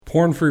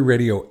Porn Free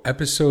Radio,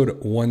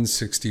 episode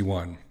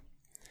 161.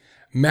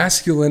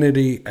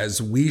 Masculinity,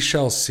 as we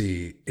shall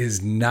see, is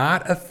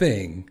not a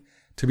thing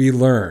to be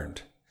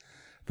learned,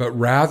 but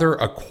rather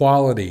a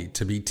quality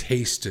to be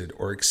tasted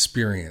or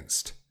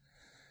experienced.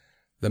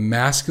 The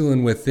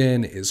masculine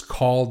within is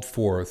called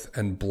forth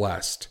and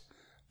blessed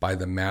by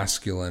the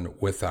masculine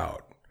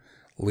without.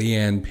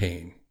 Leanne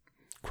Payne,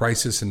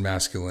 Crisis in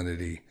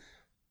Masculinity,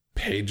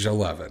 page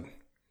 11.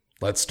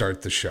 Let's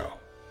start the show.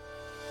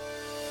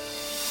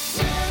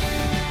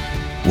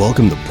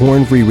 Welcome to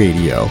Porn Free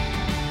Radio.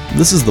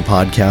 This is the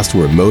podcast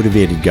where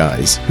motivated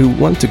guys who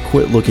want to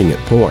quit looking at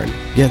porn,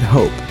 get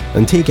hope,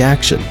 and take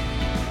action.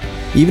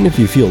 Even if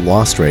you feel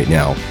lost right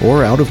now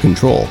or out of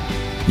control,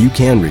 you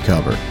can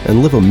recover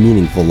and live a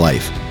meaningful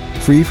life,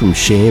 free from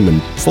shame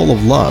and full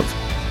of love.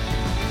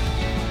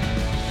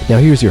 Now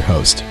here's your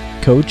host,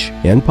 coach,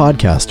 and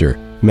podcaster,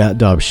 Matt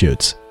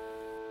Dobschutz.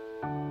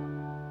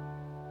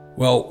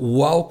 Well,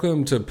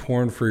 welcome to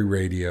Porn Free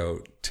Radio.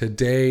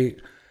 Today,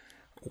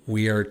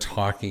 we are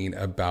talking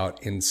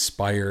about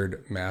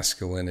inspired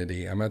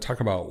masculinity. I'm going to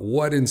talk about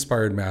what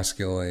inspired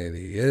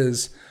masculinity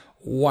is,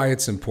 why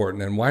it's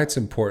important, and why it's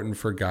important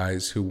for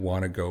guys who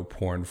want to go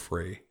porn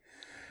free.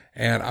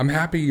 And I'm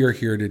happy you're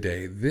here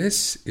today.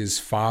 This is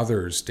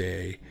Father's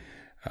Day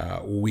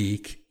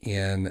week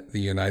in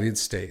the United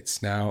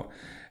States. Now,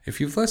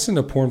 if you've listened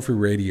to Porn Free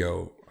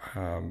Radio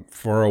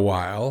for a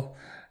while,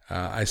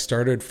 I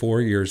started 4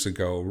 years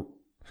ago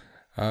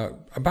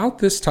about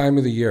this time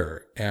of the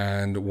year.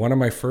 And one of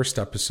my first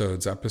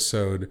episodes, I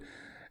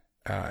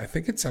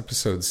think it's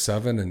episode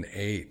 7 and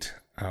 8,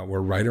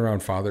 were right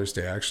around Father's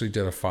Day. I actually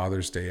did a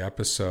Father's Day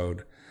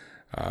episode.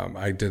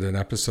 I did an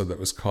episode that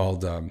was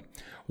called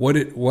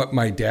What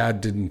My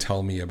Dad Didn't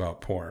Tell Me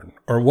About Porn,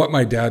 or What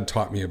My Dad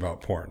Taught Me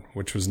About Porn,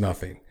 which was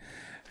nothing.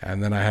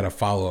 And then I had a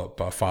follow-up,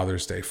 a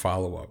Father's Day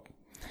follow-up.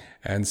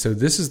 And so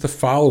this is the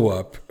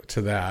follow-up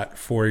to that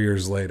 4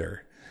 years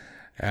later.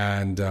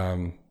 And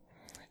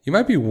you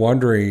might be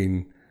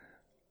wondering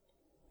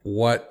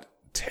what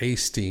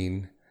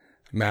tasting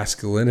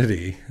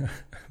masculinity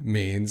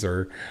means,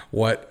 or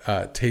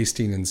what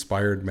tasting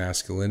inspired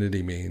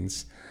masculinity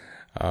means,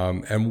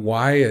 and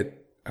why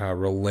it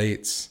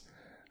relates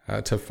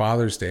to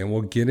Father's Day. And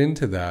we'll get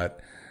into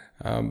that.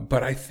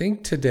 But I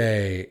think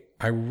today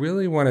I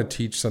really want to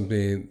teach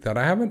something that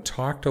I haven't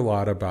talked a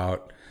lot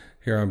about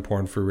here on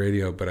Porn Free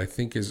Radio, but I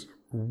think is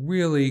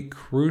really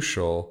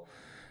crucial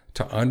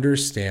to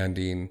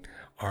understanding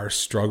our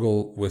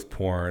struggle with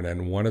porn,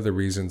 and one of the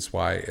reasons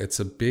why it's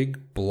a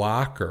big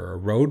blocker, a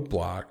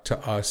roadblock to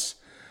us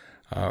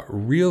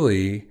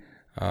really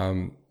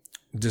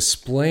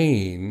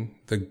displaying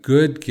the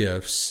good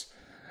gifts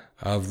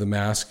of the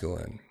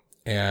masculine.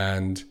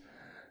 And,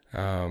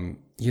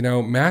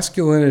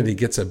 masculinity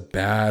gets a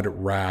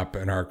bad rap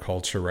in our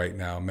culture right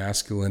now.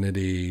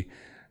 Masculinity,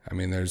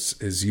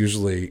 is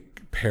usually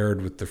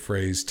paired with the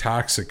phrase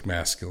toxic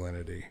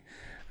masculinity.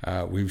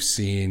 We've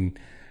seen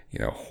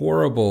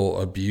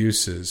horrible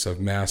abuses of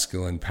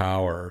masculine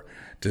power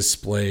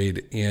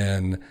displayed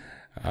in,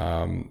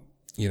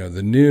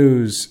 the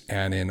news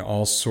and in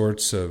all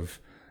sorts of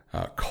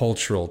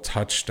cultural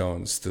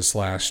touchstones this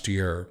last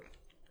year.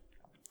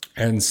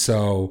 And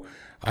so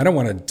I don't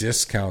want to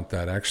discount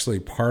that.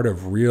 Actually, part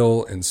of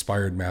real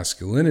inspired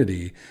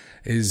masculinity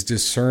is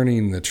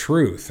discerning the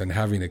truth and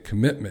having a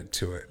commitment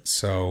to it.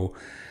 So,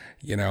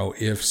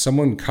 if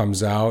someone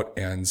comes out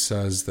and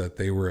says that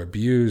they were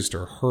abused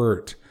or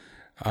hurt,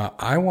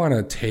 I want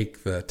to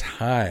take the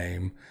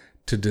time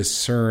to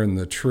discern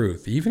the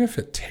truth, even if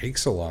it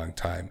takes a long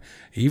time,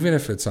 even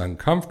if it's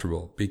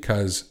uncomfortable,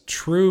 because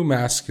true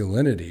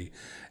masculinity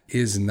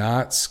is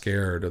not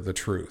scared of the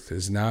truth,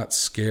 is not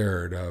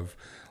scared of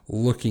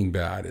looking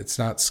bad. It's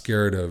not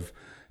scared of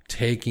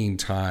taking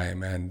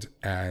time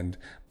and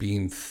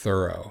being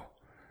thorough.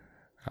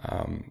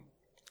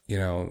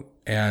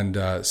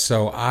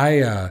 So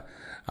I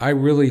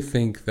really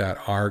think that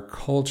our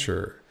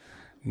culture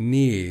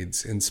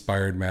needs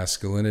inspired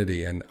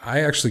masculinity. And I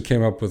actually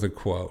came up with a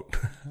quote.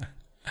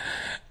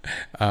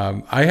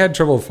 I had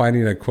trouble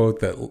finding a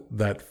quote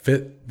that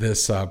fit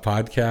this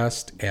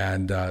podcast.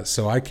 And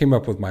so I came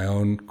up with my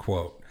own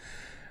quote.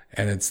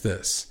 And it's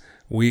this: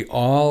 we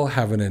all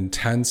have an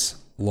intense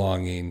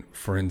longing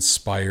for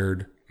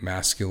inspired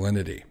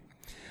masculinity.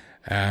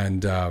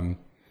 And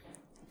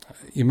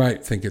you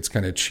might think it's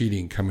kind of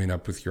cheating coming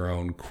up with your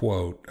own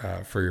quote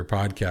for your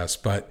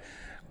podcast, but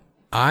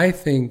I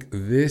think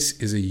this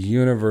is a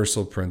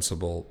universal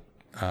principle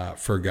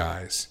for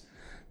guys,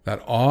 that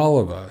all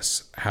of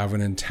us have an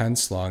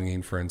intense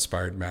longing for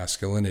inspired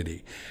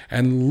masculinity.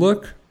 And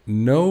look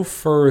no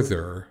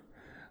further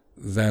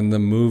than the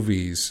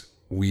movies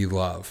we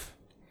love.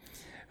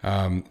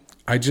 I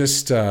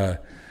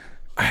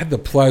had the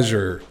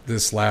pleasure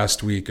this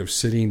last week of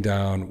sitting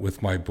down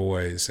with my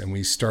boys, and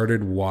we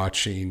started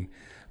watching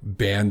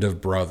Band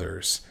of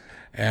Brothers.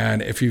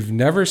 And if you've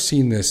never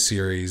seen this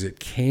series, it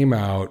came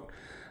out,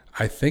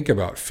 I think,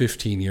 about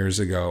 15 years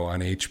ago on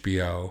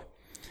HBO.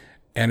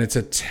 And it's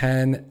a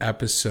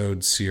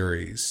 10-episode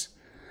series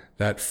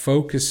that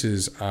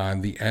focuses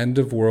on the end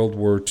of World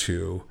War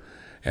II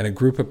and a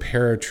group of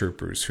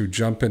paratroopers who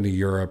jump into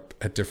Europe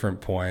at different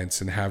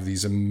points and have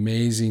these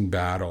amazing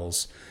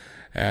battles.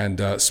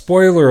 And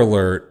spoiler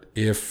alert,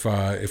 if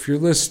you're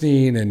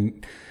listening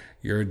and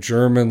you're a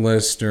German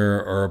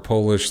listener or a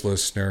Polish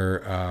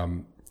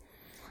listener,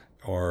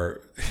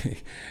 or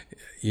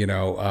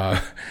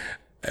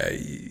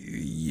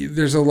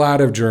there's a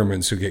lot of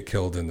Germans who get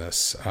killed in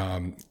this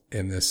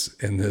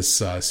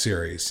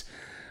series,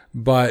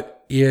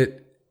 but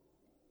it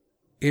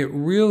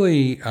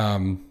really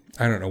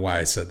I don't know why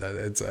I said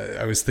that.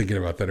 I was thinking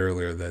about that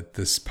earlier, that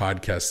this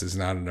podcast is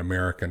not an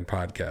American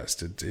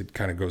podcast. It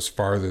kind of goes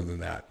farther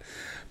than that.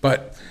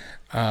 But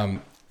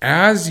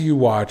as you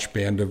watch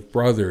Band of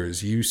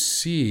Brothers, you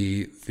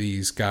see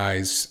these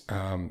guys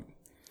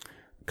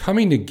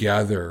coming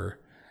together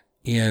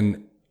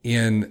in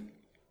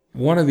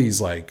one of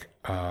these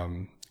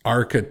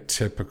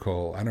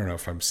archetypical, I don't know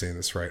if I'm saying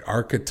this right,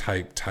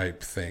 archetype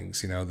type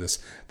things,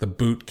 the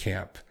boot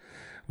camp,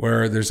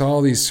 where there's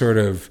all these sort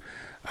of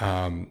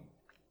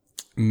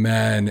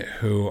men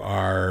who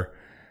are,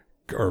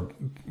 or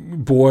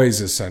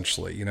boys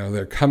essentially,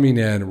 they're coming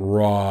in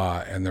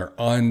raw and they're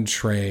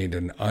untrained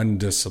and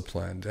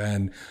undisciplined.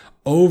 And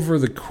over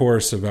the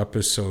course of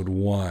episode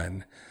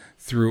 1,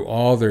 through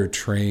all their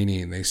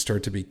training, they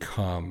start to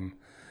become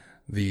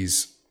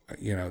these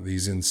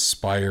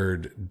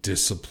inspired,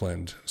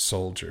 disciplined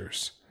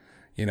soldiers.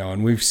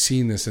 And we've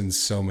seen this in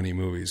so many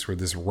movies where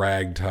this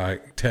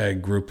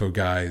ragtag group of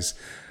guys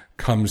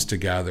comes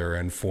together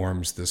and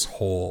forms this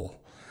whole.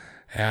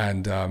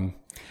 And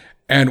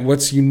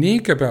what's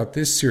unique about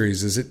this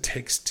series is it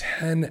takes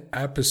 10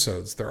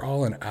 episodes. They're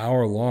all an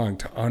hour long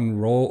to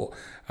unroll,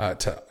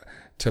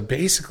 to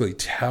basically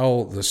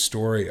tell the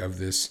story of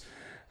this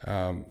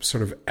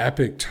sort of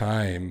epic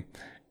time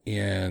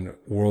in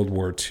World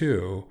War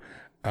II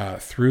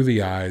through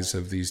the eyes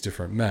of these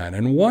different men.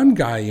 And one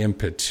guy in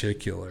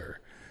particular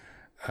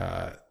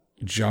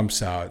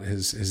jumps out.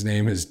 His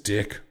name is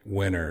Dick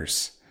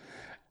Winters.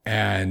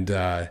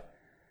 And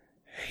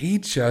he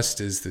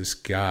just is this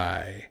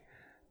guy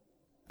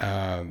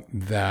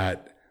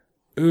that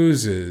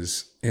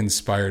oozes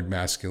inspired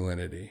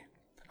masculinity.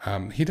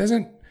 He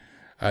doesn't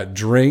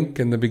drink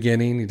in the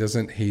beginning. He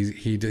doesn't.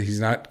 He's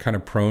not kind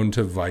of prone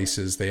to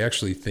vices. They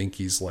actually think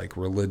he's like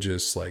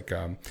religious. They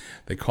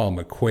call him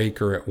a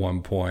Quaker at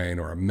one point,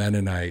 or a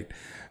Mennonite.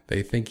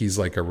 They think he's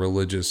like a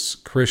religious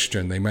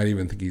Christian. They might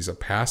even think he's a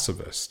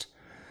pacifist.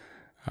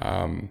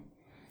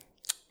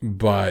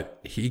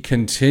 But he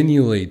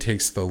continually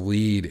takes the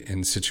lead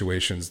in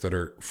situations that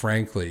are,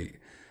 frankly,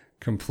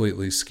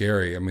 completely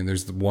scary. I mean,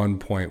 there's the one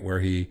point where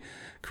he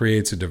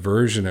creates a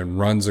diversion and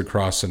runs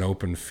across an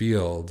open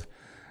field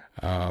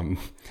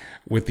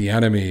with the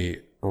enemy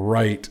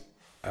right,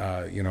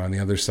 on the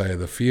other side of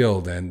the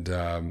field, and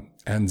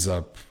ends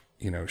up,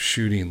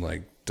 shooting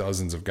like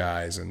dozens of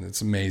guys, and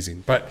it's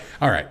amazing. But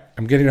all right,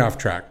 I'm getting off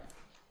track.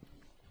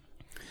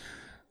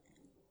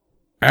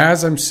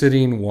 As I'm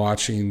sitting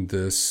watching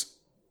this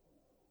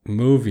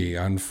movie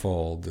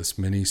unfold, this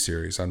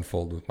miniseries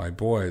unfold with my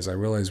boys, I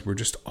realized we're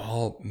just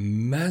all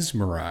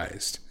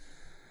mesmerized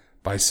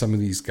by some of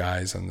these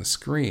guys on the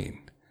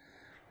screen.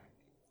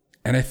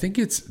 And I think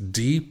it's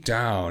deep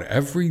down,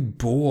 every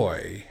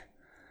boy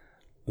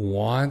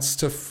wants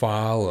to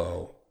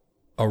follow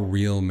a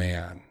real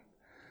man,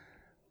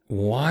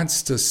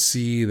 wants to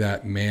see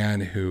that man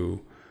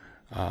who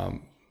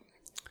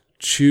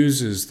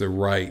chooses the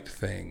right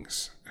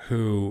things,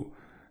 who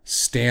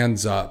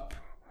stands up,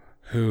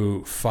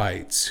 who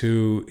fights,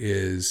 who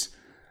is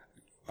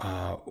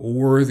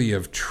worthy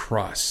of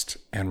trust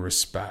and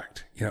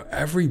respect.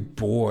 Every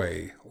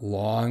boy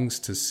longs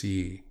to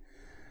see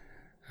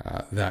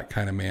that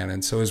kind of man.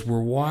 And so as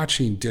we're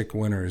watching Dick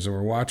Winters, and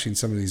we're watching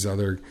some of these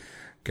other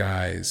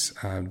guys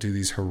do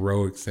these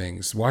heroic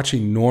things,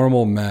 watching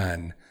normal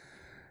men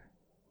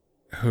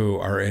who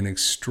are in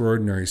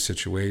extraordinary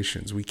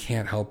situations, we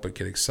can't help but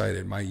get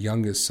excited. My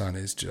youngest son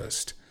is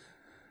just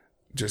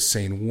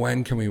saying,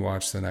 when can we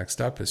watch the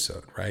next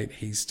episode, right?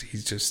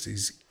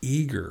 He's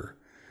eager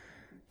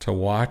to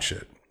watch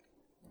it.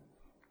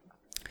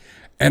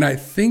 And I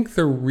think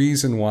the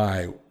reason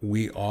why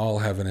we all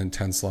have an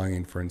intense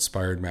longing for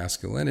inspired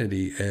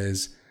masculinity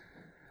is,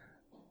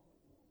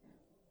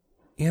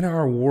 in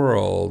our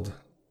world,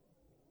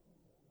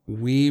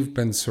 we've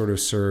been sort of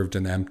served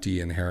an empty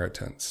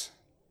inheritance.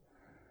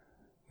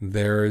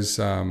 There's,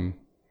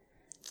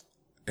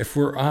 if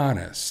we're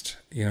honest,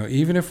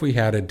 even if we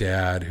had a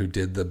dad who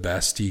did the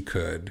best he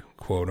could,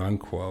 quote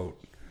unquote,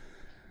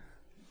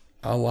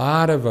 a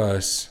lot of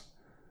us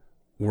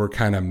were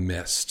kind of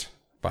missed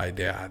by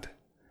dad.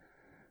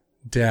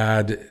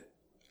 Dad,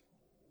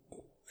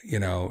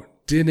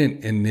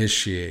 didn't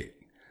initiate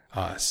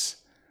us.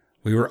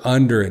 We were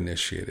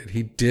under-initiated.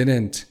 He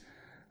didn't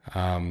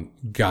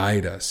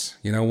guide us.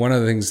 One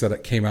of the things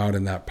that came out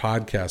in that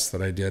podcast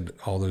that I did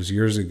all those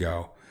years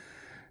ago,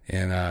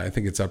 and I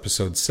think it's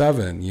episode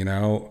 7,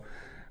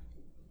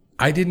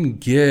 I didn't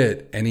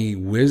get any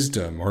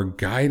wisdom or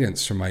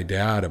guidance from my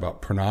dad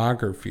about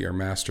pornography or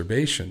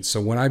masturbation.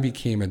 So when I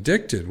became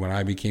addicted, when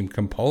I became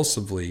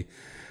compulsively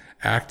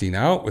acting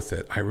out with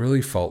it, I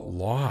really felt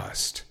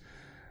lost.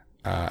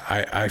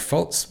 I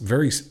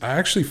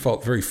actually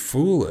felt very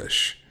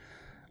foolish,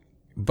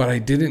 but I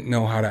didn't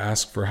know how to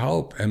ask for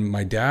help. And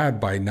my dad,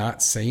 by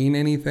not saying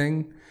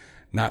anything,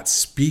 not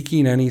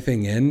speaking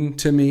anything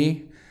into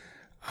me,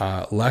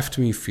 left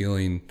me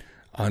feeling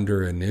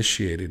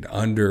under-initiated,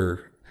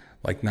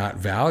 not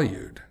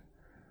valued.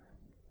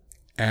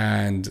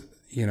 And,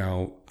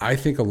 I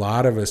think a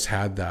lot of us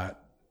had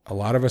that. A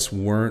lot of us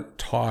weren't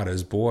taught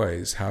as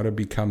boys how to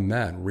become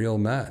men, real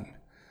men.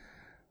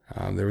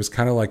 There was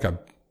kind of like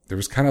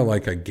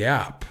a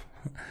gap.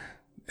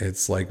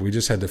 It's like we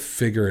just had to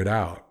figure it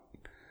out.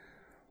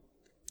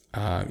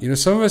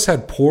 Some of us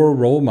had poor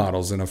role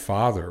models in a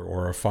father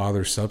or a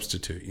father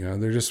substitute.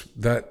 They're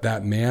just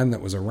that man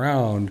that was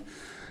around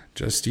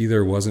just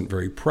either wasn't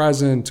very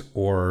present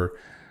or,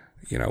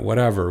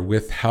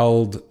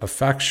 withheld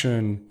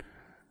affection,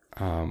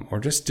 or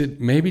just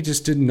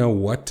didn't know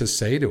what to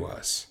say to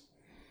us.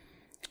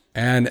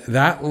 And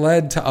that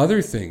led to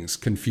other things,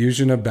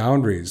 confusion of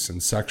boundaries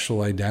and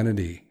sexual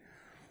identity.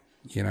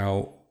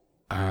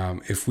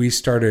 If we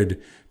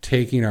started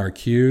taking our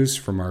cues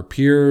from our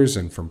peers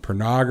and from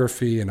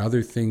pornography and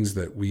other things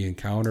that we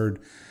encountered,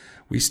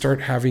 we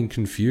start having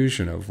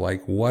confusion of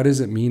what does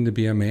it mean to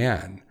be a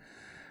man?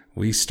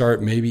 We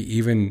start maybe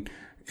even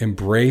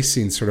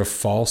embracing sort of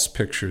false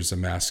pictures of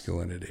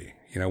masculinity,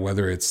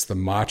 whether it's the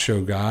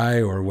macho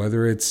guy or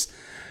whether it's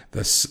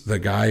the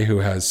guy who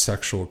has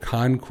sexual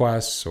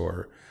conquests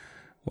or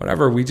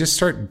whatever. We just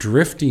start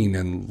drifting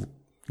and,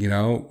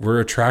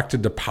 we're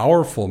attracted to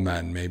powerful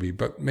men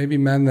but maybe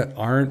men that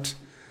aren't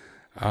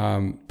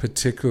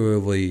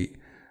particularly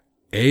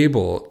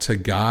able to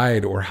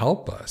guide or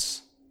help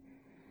us.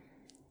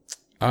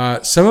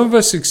 Some of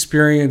us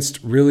experienced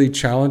really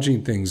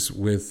challenging things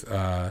with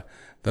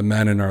the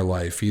men in our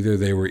life. Either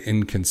they were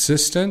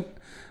inconsistent,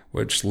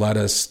 which led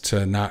us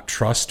to not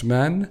trust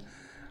men,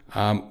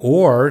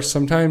 or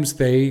sometimes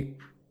they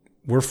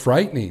were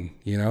frightening.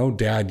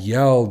 Dad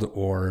yelled,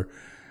 or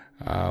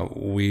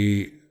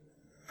we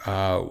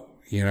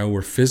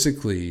were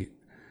physically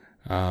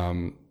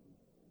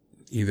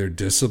either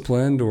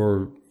disciplined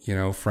or,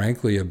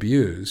 frankly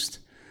abused.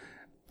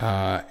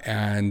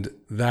 And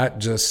that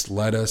just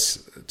led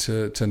us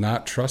to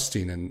not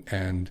trusting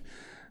and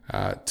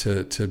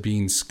to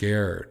being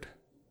scared.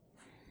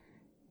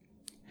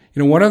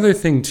 One other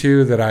thing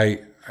too that I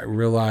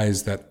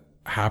realized that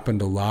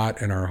happened a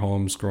lot in our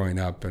homes growing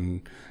up,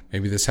 and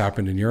maybe this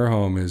happened in your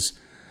home, is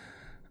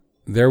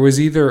there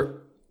was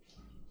either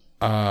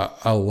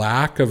a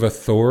lack of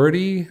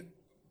authority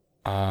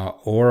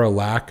or a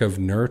lack of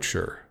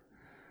nurture.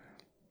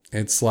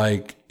 It's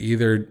like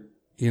either,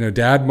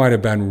 dad might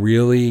have been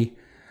really,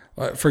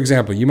 for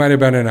example, you might have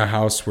been in a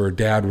house where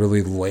dad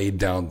really laid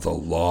down the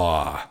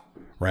law,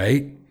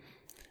 right?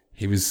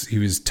 He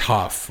was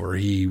tough, or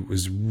he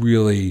was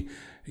really,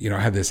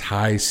 had this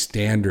high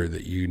standard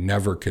that you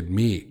never could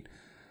meet.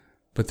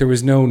 But there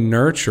was no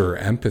nurture,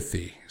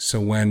 empathy.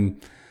 So when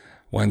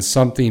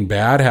something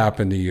bad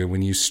happened to you,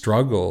 when you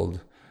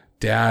struggled,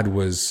 dad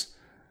was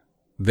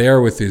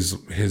there with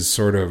his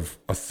sort of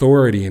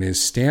authority and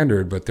his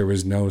standard, but there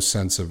was no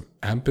sense of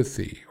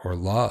empathy or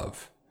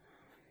love.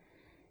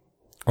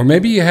 Or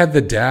maybe you had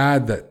the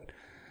dad that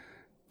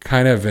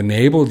kind of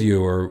enabled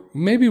you, or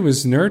maybe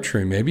was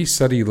nurturing, maybe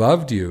said he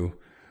loved you,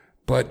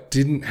 but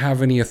didn't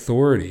have any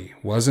authority,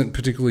 wasn't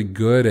particularly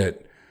good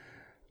at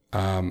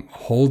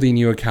holding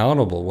you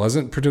accountable,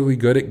 wasn't particularly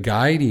good at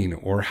guiding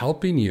or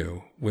helping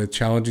you with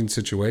challenging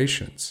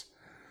situations.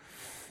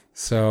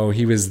 So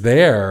he was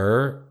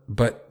there,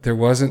 but there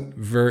wasn't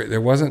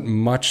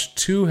much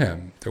to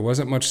him. There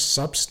wasn't much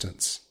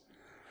substance.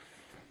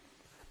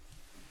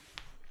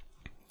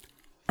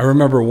 I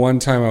remember one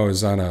time I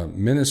was on a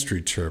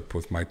ministry trip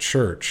with my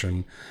church,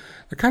 and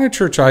the kind of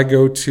church I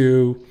go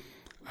to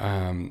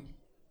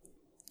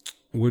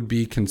would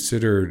be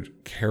considered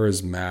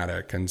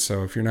charismatic. And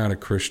so if you're not a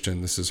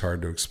Christian, this is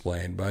hard to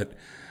explain. But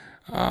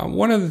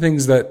one of the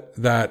things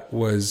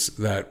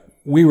that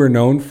we were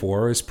known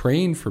for is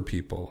praying for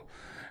people.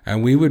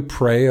 And we would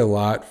pray a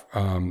lot,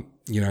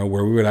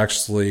 where we would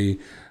actually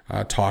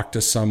talk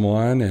to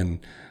someone and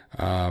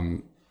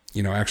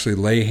actually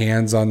lay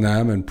hands on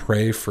them and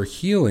pray for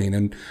healing.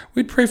 And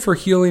we'd pray for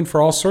healing for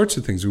all sorts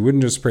of things. We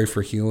wouldn't just pray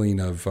for healing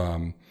of,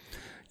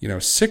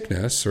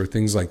 sickness or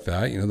things like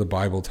that. The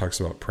Bible talks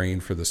about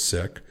praying for the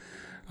sick.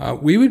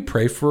 We would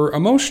pray for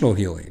emotional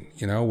healing,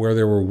 where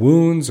there were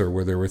wounds or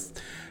where there was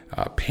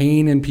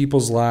pain in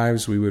people's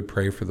lives. We would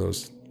pray for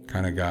those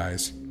kind of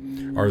guys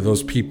or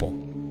those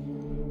people.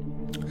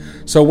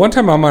 So one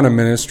time I'm on a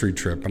ministry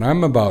trip, and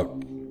I'm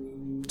about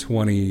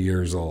 20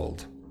 years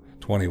old,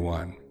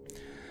 21.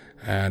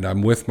 And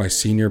I'm with my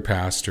senior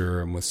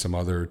pastor and with some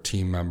other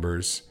team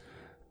members.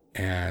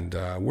 And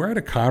we're at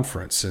a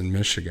conference in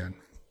Michigan.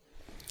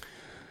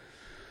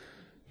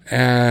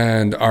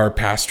 And our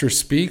pastor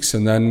speaks,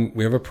 and then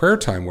we have a prayer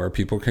time where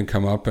people can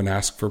come up and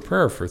ask for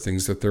prayer for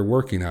things that they're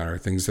working on or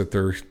things that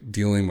they're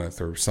dealing with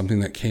or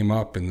something that came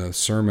up in the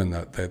sermon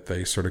that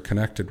they sort of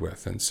connected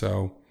with. And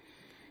so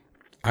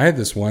I had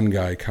this one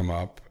guy come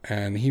up,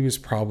 and he was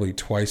probably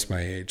twice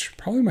my age,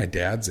 probably my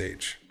dad's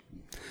age.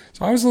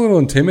 So I was a little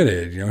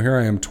intimidated. Here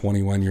I am,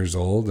 21 years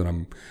old, and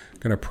I'm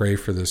going to pray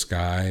for this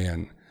guy,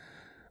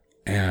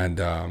 and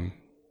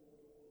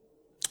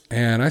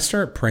I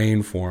start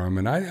praying for him,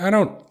 and I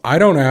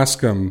don't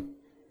ask him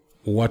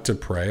what to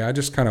pray. I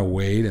just kind of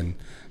wait and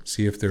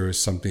see if there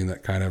was something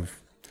that kind of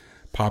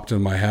popped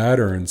in my head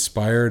or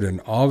inspired,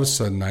 and all of a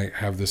sudden I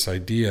have this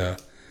idea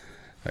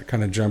that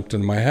kind of jumped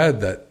into my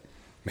head that,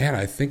 man,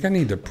 I think I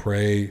need to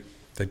pray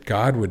that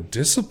God would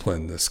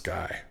discipline this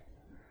guy.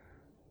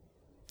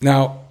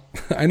 Now,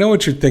 I know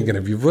what you're thinking.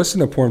 If you've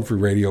listened to Porn Free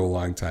Radio a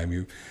long time,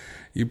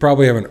 you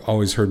probably haven't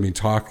always heard me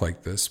talk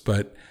like this,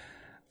 but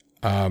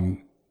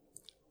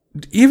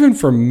even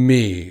for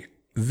me,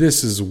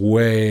 this is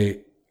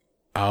like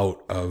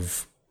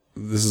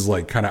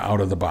kind of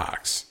out of the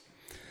box.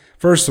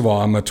 First of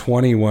all, I'm a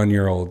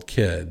 21-year-old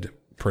kid,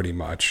 pretty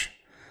much,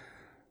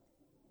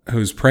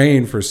 who's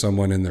praying for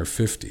someone in their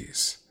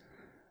 50s.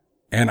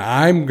 And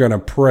I'm going to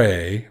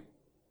pray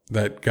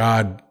that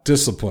God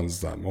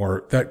disciplines them,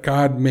 or that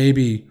God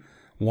maybe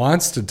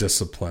wants to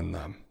discipline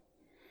them,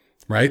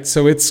 right?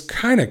 So it's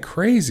kind of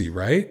crazy,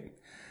 right?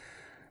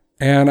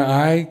 And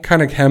I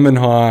kind of hem and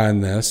haw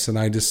on this, and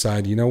I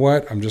decide, you know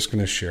what? I'm just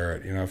going to share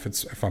it.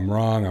 If I'm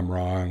wrong, I'm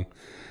wrong.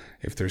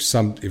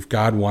 If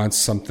God wants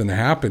something to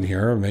happen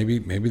here, maybe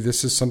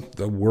this is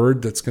the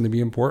word that's going to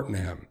be important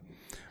to him,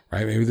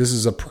 right? Maybe this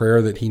is a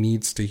prayer that he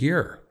needs to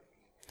hear.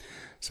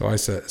 So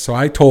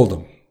I told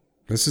him,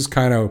 this is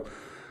kind of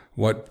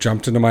what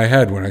jumped into my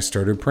head when I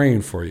started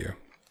praying for you.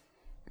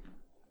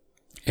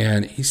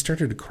 And he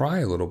started to cry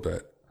a little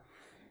bit.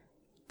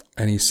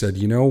 And he said,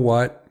 you know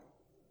what?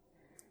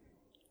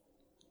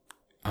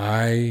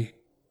 I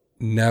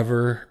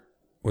never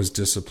was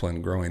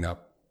disciplined growing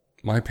up.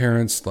 My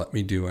parents let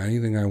me do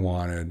anything I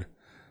wanted.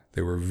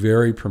 They were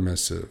very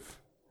permissive.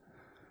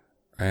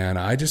 And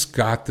I just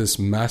got this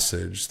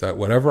message that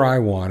whatever I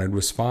wanted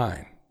was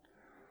fine.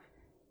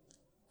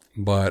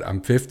 But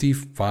I'm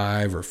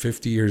 55 or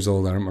 50 years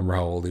old. I don't remember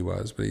how old he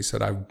was, but he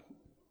said,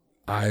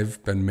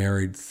 I've been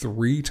married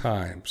 3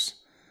 times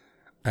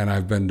and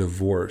I've been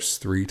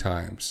divorced 3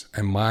 times.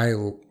 And my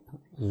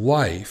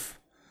life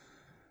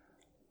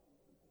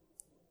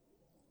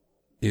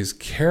is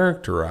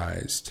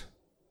characterized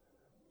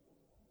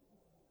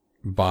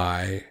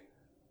by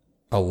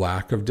a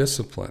lack of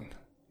discipline.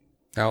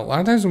 Now, a lot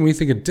of times when we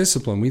think of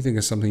discipline, we think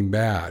of something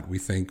bad. We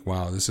think,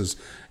 wow, this is,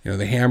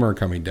 the hammer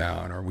coming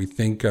down, or we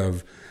think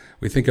of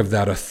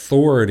that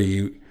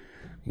authority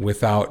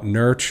without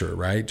nurture,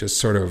 right? Just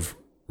sort of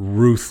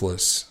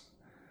ruthless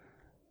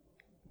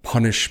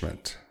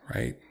punishment,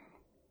 right?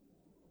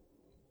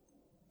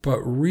 But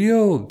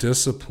real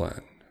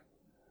discipline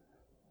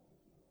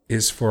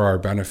is for our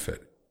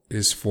benefit,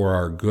 is for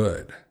our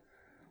good.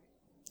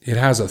 It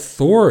has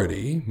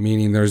authority,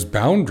 meaning there's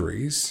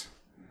boundaries,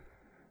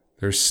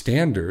 there's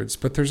standards,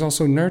 but there's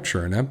also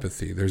nurture and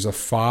empathy. There's a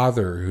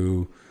father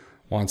who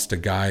wants to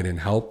guide and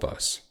help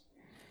us.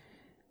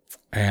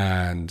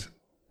 And,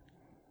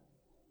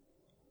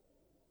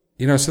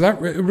 so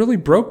that it really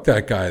broke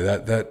that guy,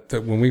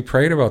 that when we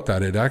prayed about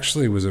that, it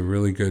actually was a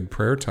really good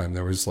prayer time.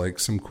 There was like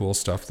some cool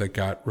stuff that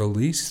got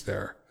released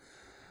there.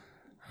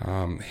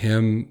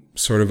 Him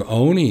sort of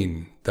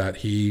owning that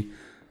he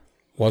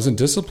wasn't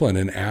disciplined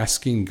and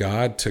asking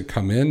God to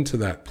come into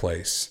that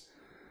place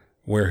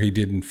where he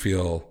didn't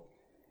feel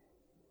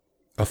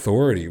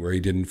authority, where he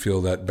didn't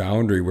feel that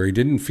boundary, where he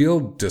didn't feel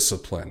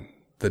discipline,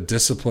 the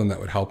discipline that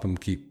would help him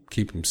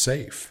keep him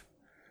safe.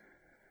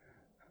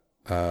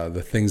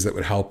 The things that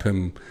would help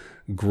him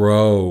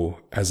grow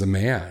as a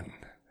man.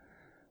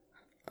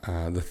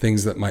 The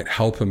things that might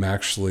help him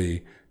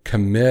actually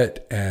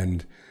commit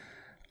and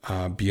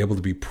be able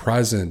to be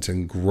present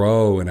and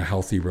grow in a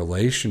healthy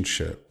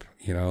relationship.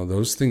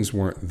 Those things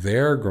weren't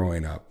there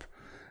growing up.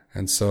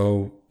 And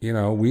so,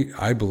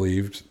 I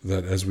believed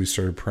that as we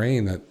started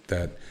praying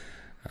that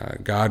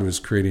God was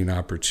creating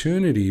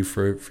opportunity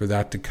for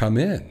that to come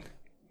in.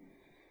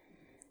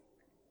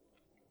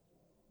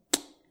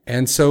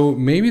 And so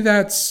maybe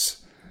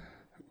that's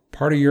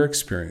part of your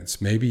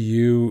experience. Maybe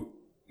you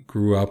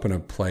grew up in a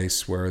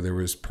place where there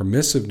was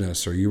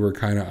permissiveness, or you were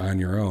kind of on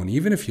your own.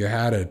 Even if you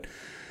had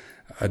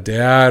a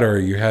dad, or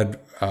you had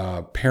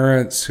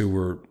parents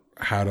who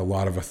had a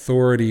lot of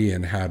authority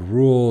and had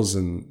rules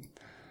and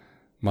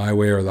my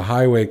way or the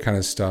highway kind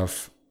of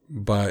stuff,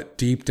 but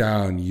deep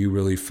down you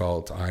really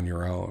felt on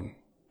your own.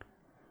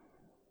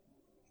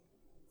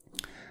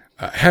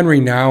 Henry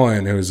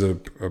Nouwen, who was a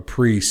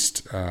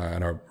priest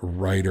and a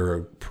writer,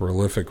 a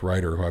prolific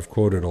writer who I've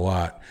quoted a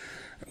lot,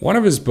 one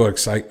of his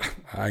books,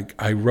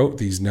 I wrote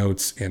these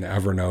notes in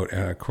Evernote,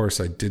 and of course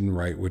I didn't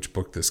write which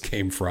book this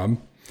came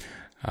from.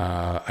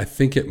 I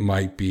think it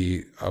might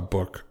be a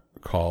book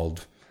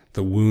called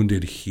The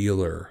Wounded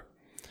Healer.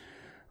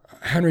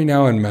 Henry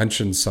Nouwen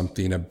mentioned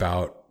something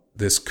about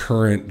this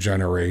current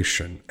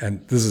generation,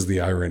 and this is the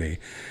irony.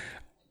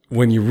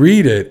 When you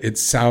read it, it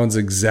sounds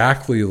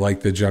exactly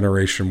like the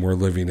generation we're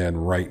living in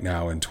right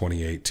now in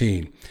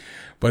 2018.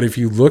 But if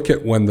you look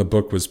at when the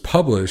book was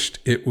published,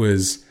 it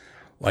was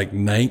like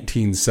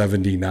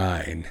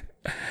 1979.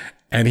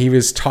 And he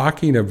was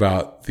talking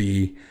about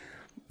the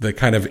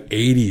kind of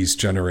 80s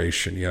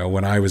generation,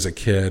 when I was a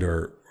kid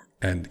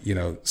and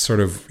sort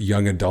of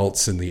young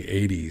adults in the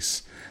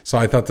 80s. So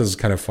I thought this was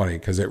kind of funny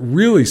because it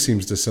really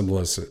seems to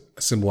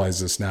symbolize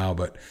this now.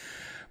 But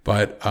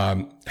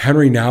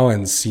Henry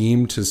Nouwen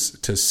seemed to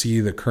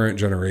see the current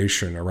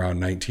generation around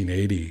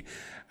 1980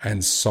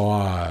 and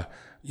saw,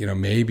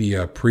 maybe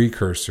a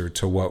precursor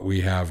to what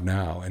we have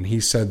now. And he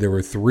said there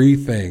were three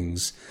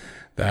things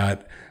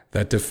that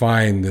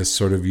define this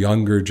sort of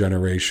younger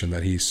generation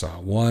that he saw.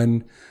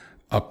 One,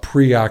 a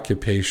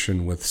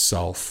preoccupation with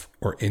self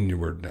or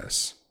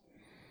inwardness.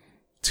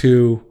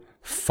 Two,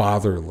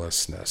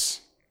 fatherlessness.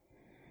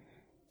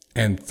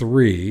 And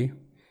three,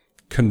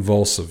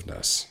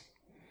 convulsiveness.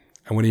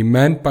 And what he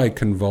meant by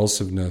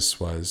convulsiveness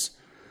was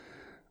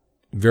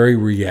very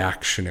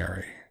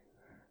reactionary,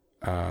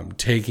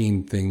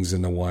 taking things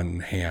into one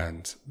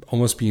hand,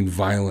 almost being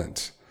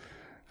violent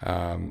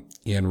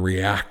in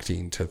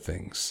reacting to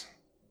things.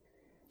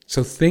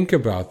 So think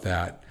about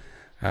that.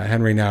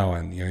 Henry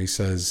Nouwen, he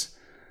says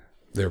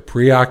they're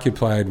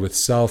preoccupied with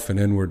self and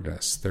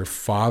inwardness. They're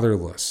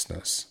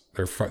fatherlessness.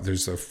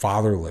 There's a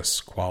fatherless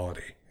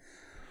quality.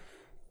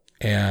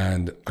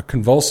 And a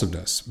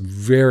convulsiveness,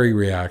 very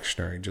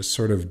reactionary, just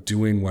sort of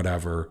doing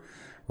whatever,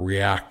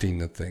 reacting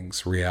to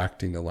things,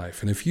 reacting to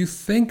life. And if you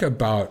think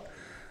about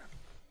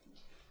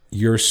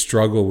your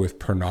struggle with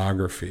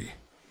pornography,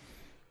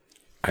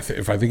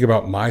 if I think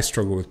about my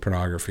struggle with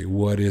pornography,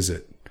 what is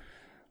it?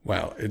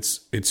 Well,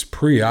 it's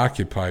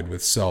preoccupied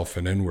with self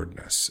and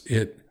inwardness.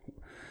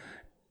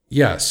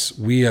 Yes,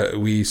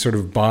 we sort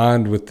of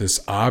bond with this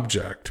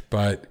object,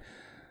 but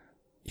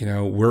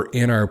we're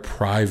in our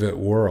private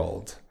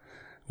world.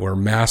 We're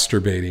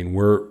masturbating.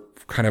 We're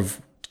kind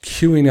of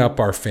queuing up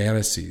our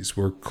fantasies.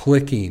 We're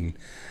clicking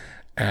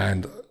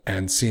and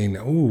seeing,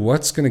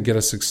 what's going to get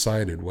us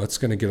excited? What's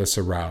going to get us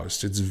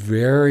aroused? It's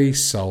very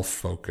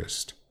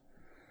self-focused.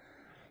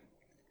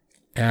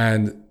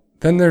 And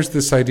then there's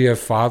this idea of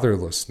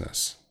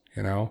fatherlessness,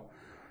 I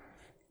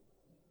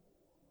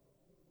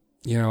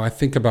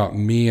think about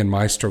me and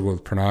my struggle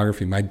with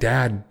pornography. My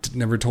dad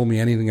never told me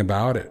anything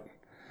about it.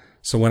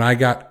 So when I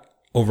got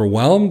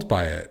overwhelmed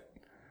by it,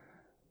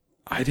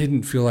 I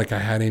didn't feel like I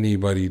had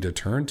anybody to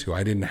turn to.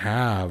 I didn't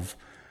have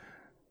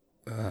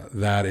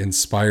that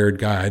inspired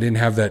guy. I didn't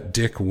have that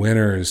Dick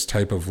Winters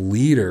type of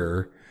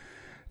leader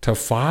to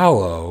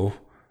follow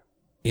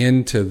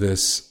into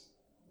this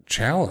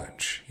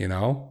challenge,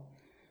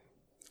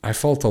 I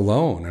felt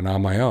alone and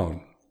on my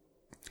own.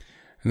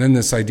 And then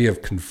this idea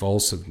of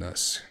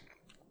convulsiveness.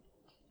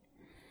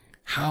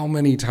 How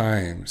many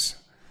times,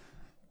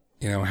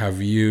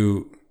 have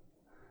you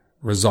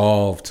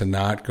resolved to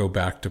not go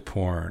back to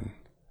porn?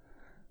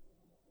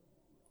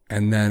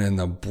 And then in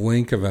the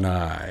blink of an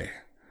eye,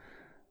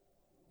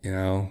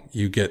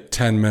 you get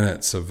 10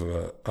 minutes of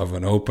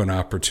an open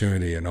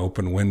opportunity, an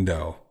open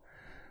window.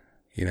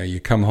 You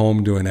come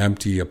home to an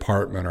empty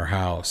apartment or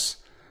house,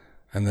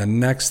 and the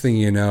next thing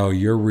you know,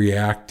 you're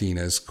reacting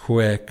as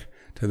quick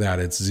to that.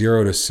 It's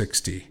 0 to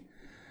 60.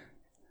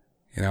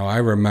 I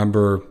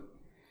remember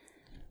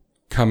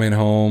coming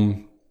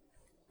home,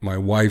 my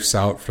wife's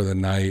out for the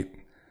night,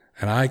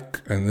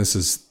 and this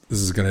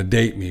is going to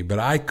date me, but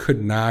I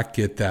could not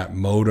get that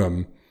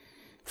modem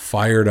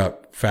fired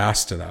up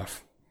fast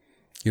enough.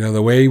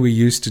 The way we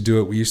used to do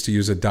it, we used to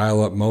use a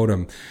dial-up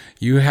modem.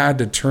 You had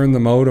to turn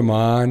the modem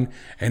on,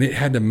 and it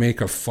had to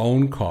make a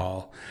phone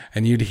call,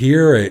 and you'd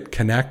hear it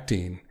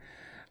connecting,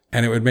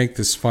 and it would make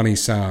this funny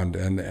sound.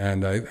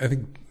 And I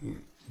think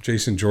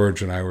Jason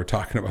George and I were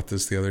talking about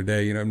this the other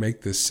day,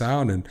 make this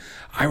sound. And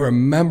I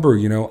remember,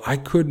 I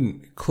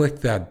couldn't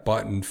click that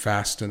button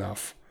fast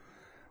enough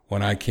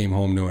when I came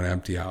home to an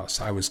empty house.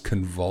 I was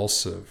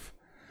convulsive.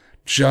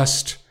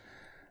 Just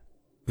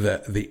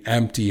the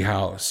empty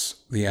house,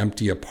 the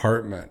empty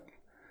apartment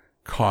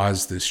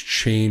caused this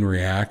chain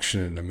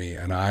reaction into me,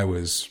 and I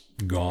was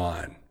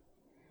gone.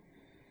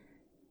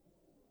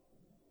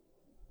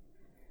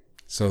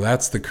 So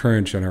that's the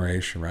current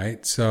generation,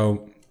 right?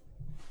 So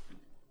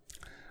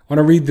I want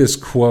to read this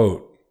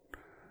quote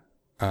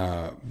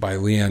by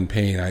Leanne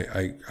Payne.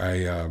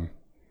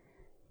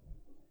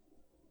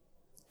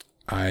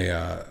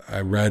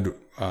 I read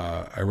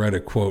a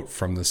quote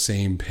from the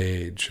same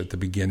page at the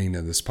beginning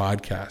of this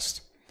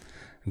podcast,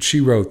 and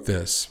she wrote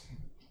this.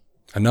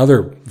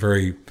 Another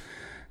very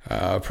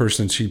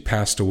person, she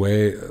passed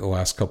away the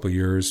last couple of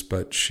years,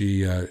 but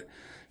she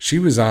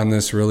was on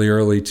this really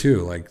early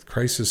too. Like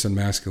Crisis in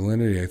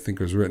Masculinity, I think,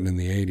 was written in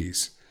the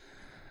 80s.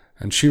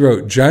 And she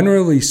wrote,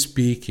 "Generally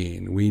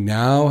speaking, we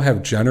now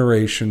have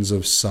generations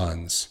of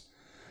sons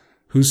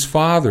whose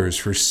fathers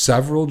for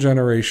several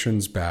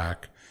generations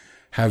back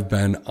have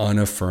been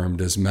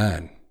unaffirmed as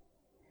men.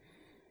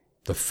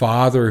 The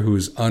father who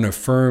is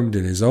unaffirmed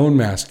in his own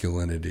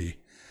masculinity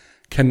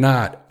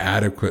cannot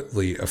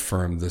adequately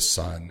affirm the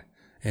son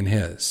in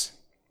his.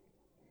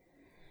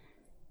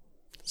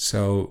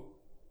 So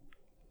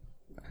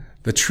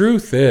the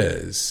truth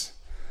is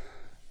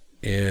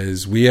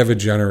we have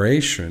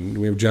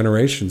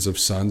generations of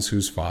sons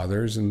whose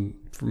fathers, and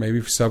for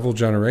maybe several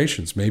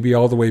generations, maybe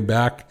all the way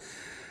back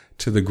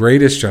to the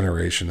greatest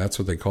generation, that's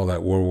what they call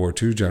that World War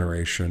II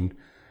generation.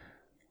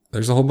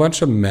 There's a whole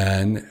bunch of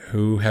men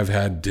who have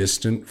had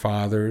distant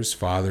fathers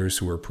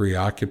who were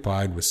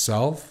preoccupied with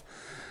self,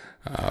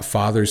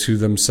 fathers who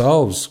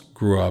themselves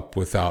grew up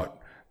without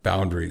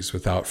boundaries,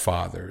 without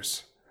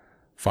fathers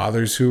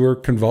who were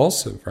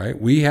convulsive, right?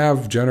 We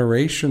have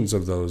generations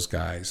of those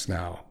guys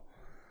now.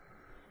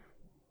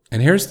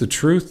 And here's the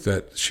truth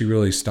that she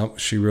really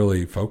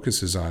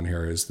focuses on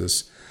here is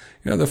this,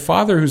 the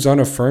father who's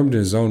unaffirmed in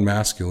his own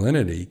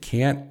masculinity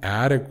can't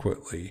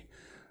adequately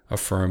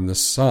affirm the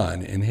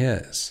son in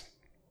his.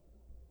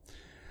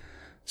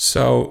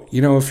 So,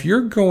 if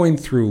you're going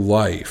through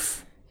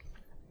life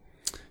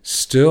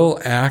still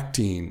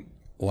acting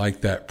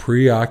like that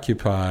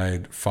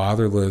preoccupied,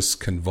 fatherless,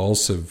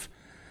 convulsive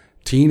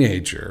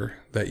teenager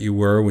that you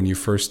were when you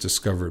first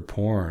discovered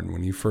porn,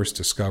 when you first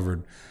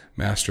discovered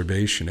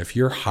masturbation, if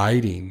you're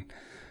hiding,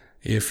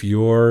 if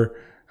you're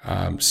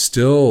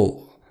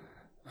still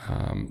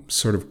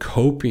sort of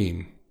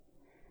coping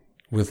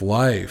with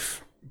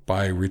life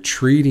by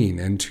retreating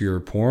into your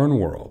porn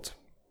world,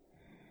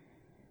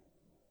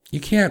 you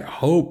can't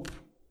hope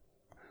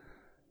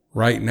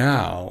right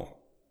now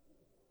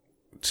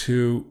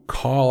to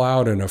call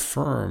out and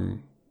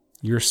affirm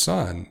your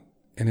son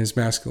in his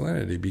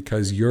masculinity,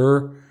 because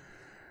you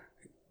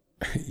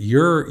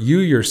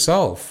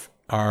yourself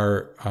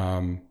are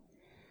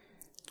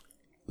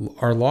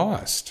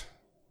lost.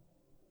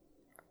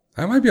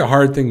 That might be a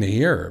hard thing to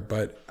hear,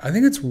 but I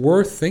think it's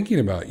worth thinking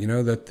about,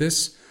 that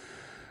this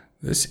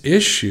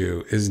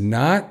issue is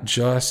not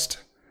just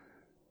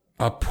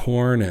a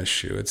porn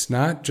issue. It's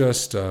not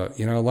just, a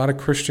lot of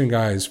Christian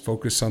guys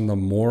focus on the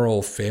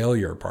moral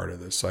failure part of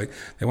this. Like,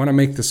 they want to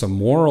make this a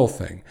moral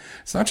thing.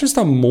 It's not just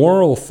a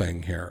moral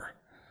thing here.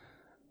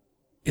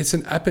 It's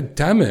an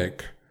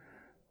epidemic.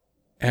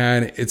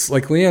 And it's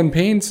like Leanne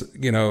Payne's,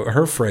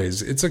 her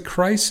phrase, it's a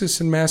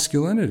crisis in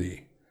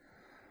masculinity.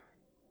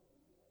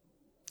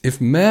 If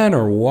men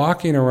are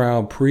walking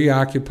around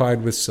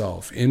preoccupied with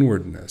self,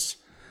 inwardness,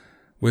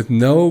 with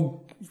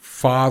no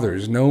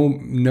fathers, no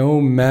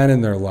men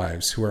in their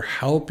lives who are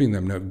helping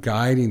them, no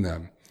guiding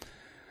them,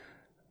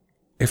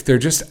 if they're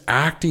just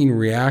acting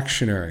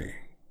reactionary,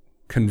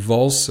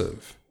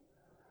 convulsive,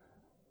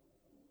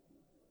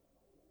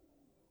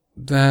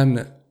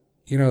 then,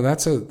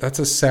 that's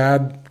a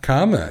sad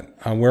comment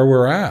on where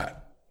we're at.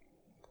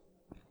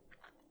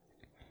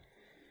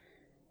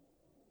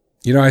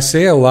 I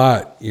say a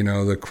lot,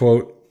 the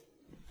quote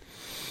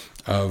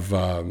of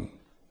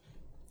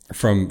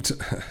from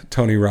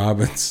Tony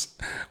Robbins,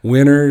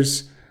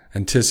 winners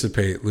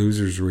anticipate,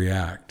 losers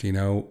react.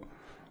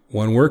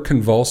 When we're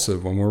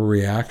convulsive, when we're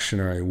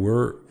reactionary,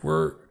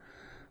 we're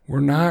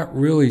not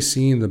really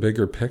seeing the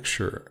bigger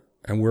picture,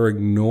 and we're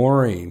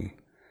ignoring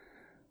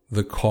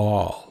the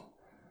call.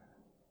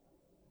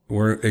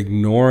 We're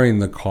ignoring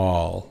the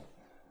call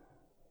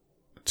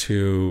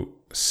to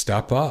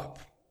step up.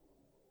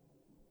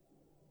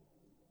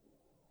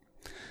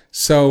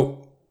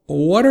 So,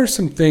 what are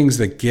some things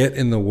that get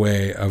in the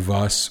way of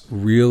us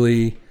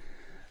really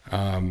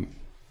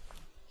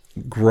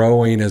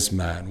growing as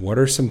men? What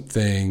are some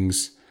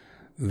things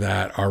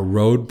that are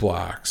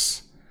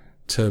roadblocks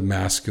to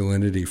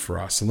masculinity for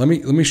us? And let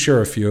me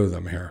share a few of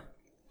them here.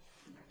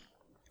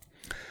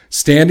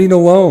 Standing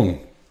alone.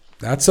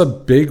 That's a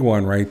big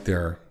one right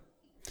there.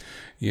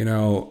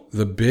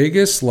 The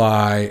biggest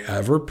lie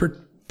ever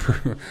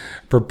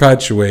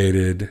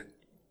perpetuated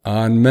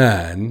on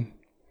men,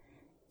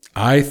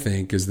 I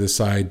think, is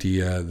this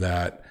idea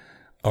that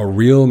a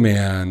real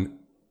man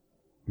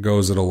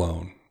goes it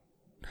alone.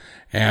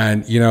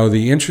 And,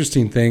 the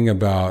interesting thing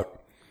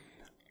about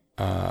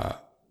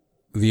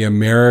the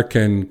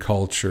American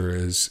culture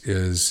is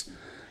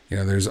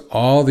there's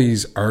all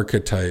these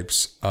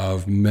archetypes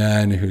of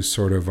men who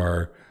sort of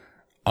are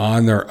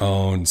on their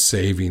own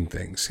saving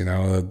things.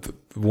 The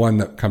one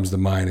that comes to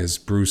mind is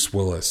Bruce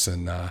Willis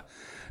in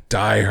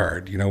Die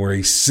Hard, where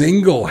he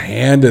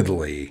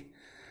single-handedly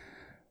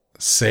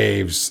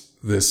saves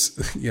this,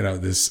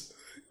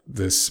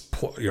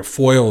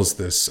 foils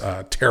this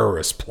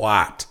terrorist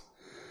plot.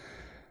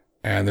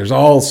 And there's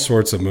all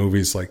sorts of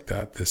movies like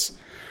that, this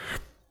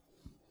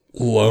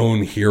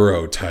lone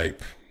hero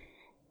type.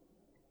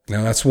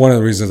 Now, that's one of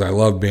the reasons I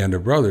love Band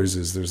of Brothers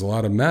is there's a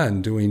lot of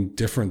men doing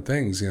different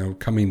things,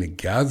 coming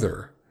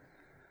together.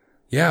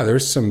 Yeah,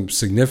 there's some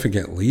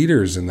significant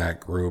leaders in that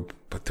group,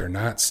 but they're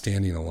not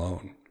standing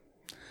alone.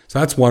 So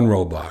that's one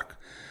roadblock.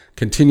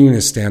 Continuing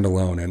to stand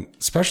alone, and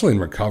especially in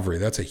recovery,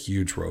 that's a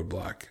huge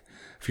roadblock.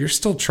 If you're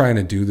still trying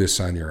to do this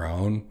on your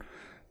own,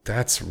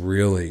 that's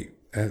really,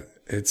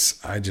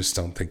 I just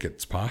don't think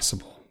it's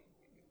possible.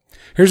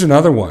 Here's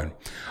another one.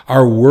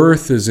 Our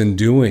worth is in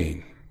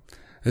doing.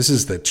 This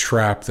is the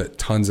trap that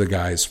tons of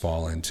guys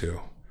fall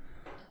into,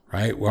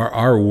 right?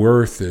 Our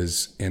worth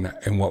is in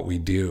what we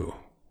do.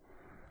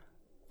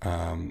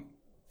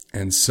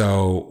 And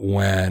so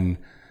when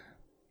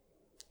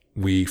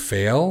we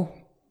fail,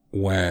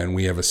 when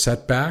we have a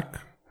setback,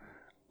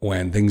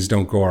 when things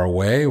don't go our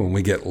way, when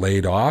we get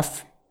laid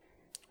off,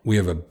 we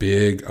have a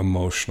big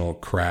emotional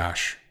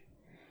crash.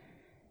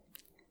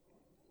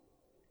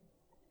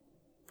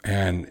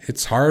 And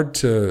it's hard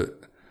to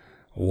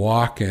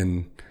walk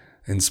in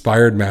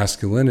inspired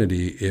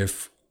masculinity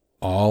if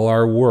all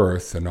our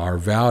worth and our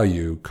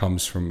value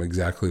comes from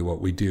exactly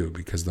what we do.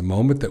 Because the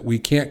moment that we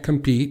can't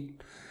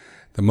compete,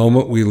 the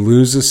moment we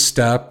lose a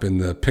step in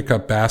the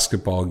pickup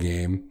basketball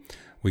game,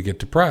 we get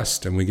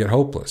depressed and we get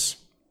hopeless.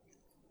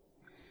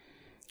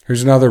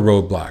 Here's another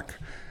roadblock.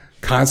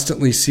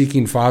 Constantly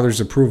seeking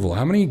father's approval.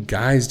 How many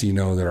guys do you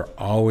know that are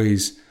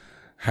always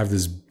have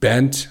this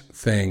bent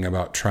thing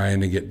about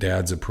trying to get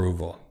dad's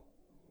approval?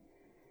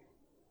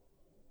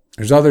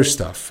 There's other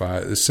stuff,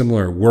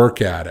 similar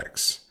work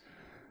addicts.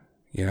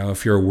 You know,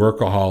 if you're a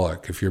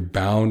workaholic, if you're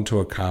bound to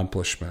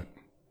accomplishment.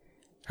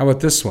 How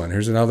about this one?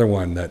 Here's another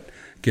one that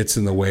gets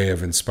in the way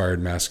of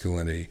inspired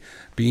masculinity.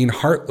 Being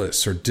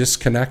heartless or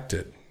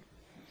disconnected.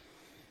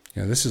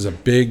 You know, this is a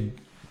big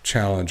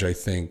challenge, I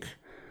think,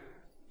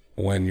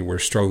 when we're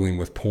struggling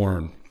with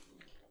porn.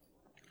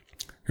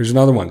 Here's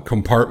another one,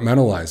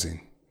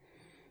 compartmentalizing.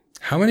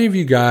 How many of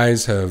you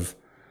guys have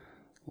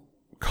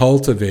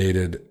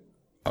cultivated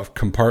a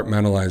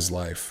compartmentalized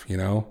life? You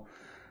know,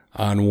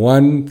 on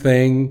one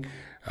thing,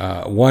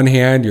 one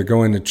hand, you're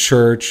going to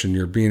church and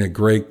you're being a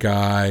great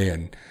guy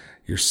and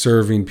you're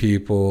serving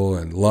people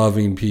and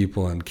loving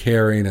people and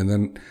caring.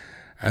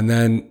 And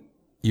then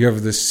you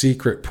have this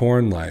secret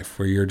porn life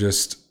where you're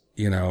just,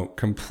 you know,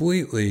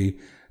 completely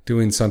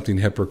doing something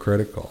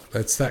hypocritical.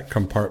 That's that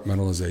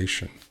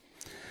compartmentalization.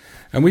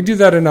 And we do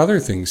that in other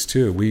things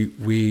too.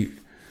 We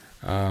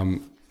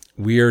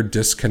are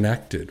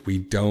disconnected.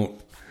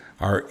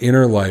 Our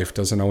inner life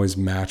doesn't always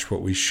match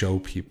what we show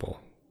people.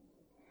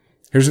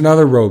 Here's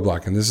another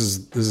roadblock, and this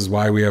is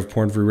why we have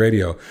Porn Free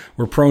Radio.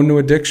 We're prone to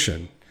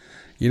addiction.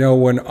 You know,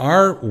 when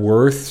our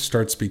worth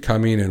starts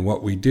becoming in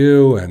what we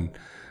do, and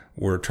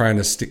we're trying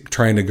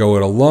to go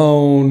it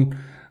alone,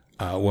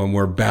 when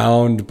we're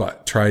bound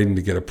but trying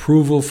to get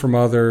approval from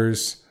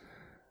others,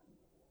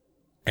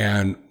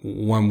 and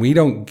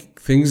when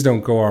things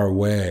don't go our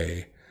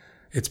way,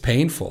 it's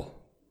painful.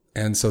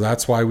 And so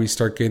that's why we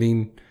start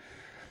getting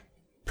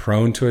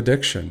prone to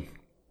addiction.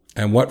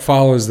 And what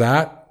follows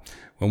that?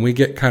 When we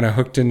get kind of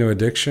hooked into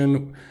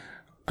addiction,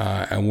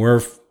 and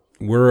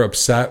we're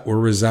upset, we're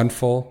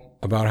resentful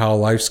about how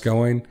life's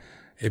going,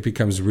 it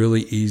becomes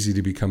really easy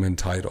to become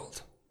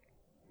entitled.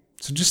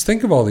 So just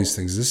think of all these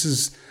things.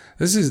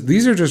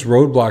 These are just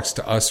roadblocks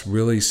to us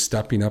really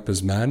stepping up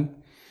as men.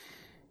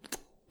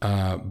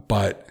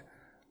 But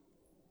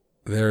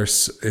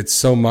it's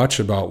so much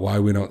about why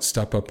we don't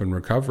step up in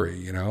recovery.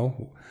 You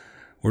know,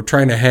 we're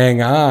trying to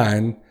hang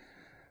on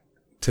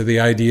to the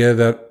idea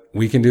that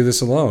we can do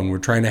this alone. We're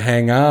trying to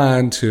hang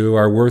on to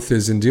our worth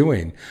is in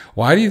doing.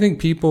 Why do you think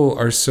people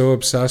are so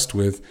obsessed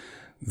with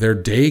their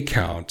day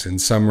count in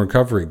some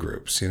recovery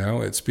groups? You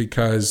know, it's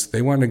because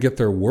they want to get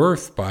their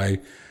worth by,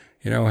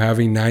 you know,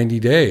 having 90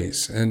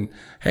 days. And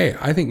hey,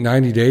 I think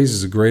 90 days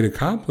is a great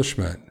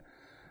accomplishment.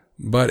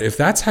 But if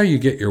that's how you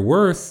get your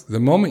worth, the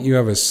moment you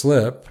have a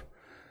slip,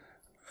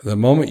 the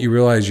moment you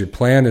realize your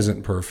plan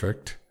isn't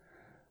perfect,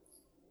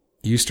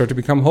 you start to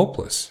become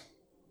hopeless.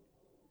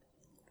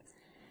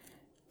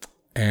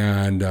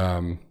 And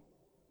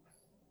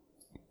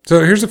so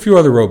here's a few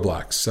other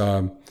roadblocks.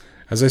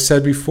 As I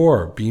said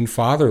before, being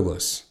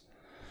fatherless,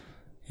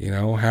 you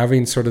know,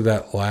 having sort of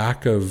that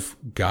lack of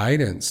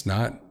guidance,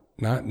 not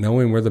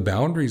knowing where the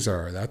boundaries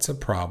are. That's a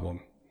problem.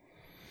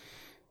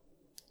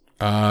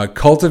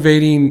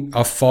 Cultivating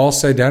a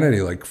false identity,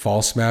 like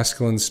false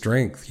masculine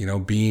strength, you know,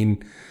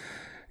 being,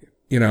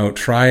 you know,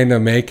 trying to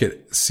make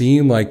it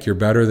seem like you're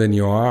better than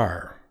you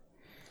are.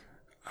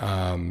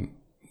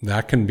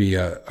 That can be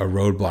a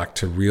roadblock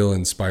to real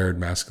inspired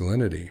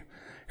masculinity.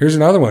 Here's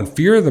another one,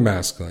 fear of the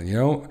masculine. You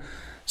know,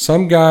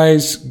 some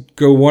guys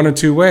go one of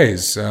two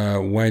ways.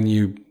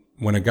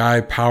 When a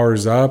guy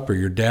powers up, or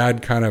your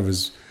dad kind of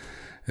is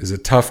a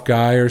tough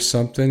guy or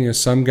something, you know,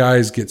 some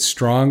guys get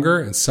stronger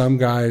and some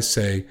guys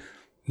say,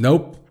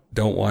 nope,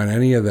 don't want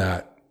any of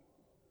that.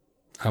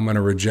 I'm going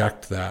to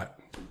reject that.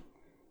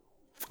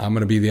 I'm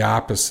going to be the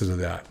opposite of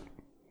that.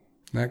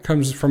 And that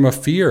comes from a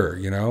fear,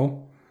 you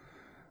know.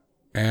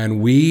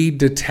 And we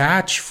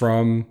detach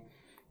from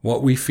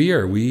what we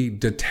fear. We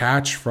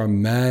detach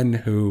from men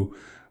who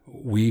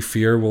we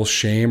fear will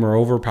shame or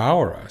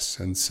overpower us.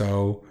 And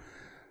so,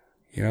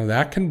 you know,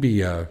 that can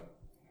be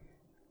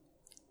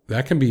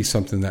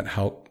something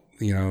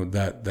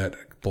that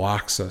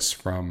blocks us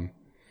from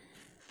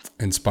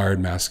inspired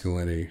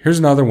masculinity. Here's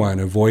another one,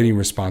 avoiding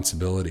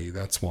responsibility.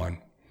 That's one.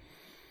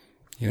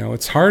 You know,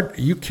 it's hard.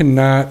 You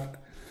cannot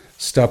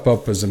step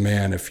up as a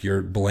man if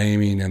you're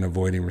blaming and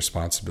avoiding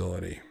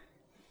responsibility.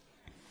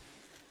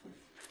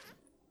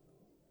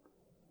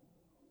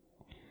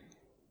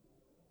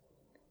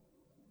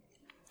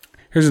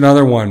 Here's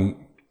another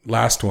one,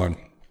 last one.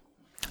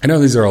 I know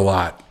these are a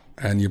lot,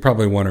 and you're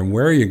probably wondering,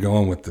 where are you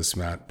going with this,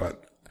 Matt?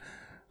 But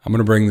I'm going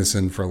to bring this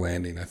in for a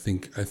landing. I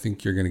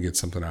think you're going to get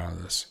something out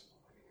of this.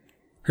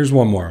 Here's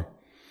one more.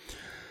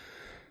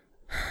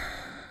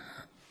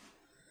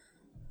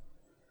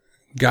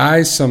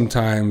 Guys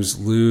sometimes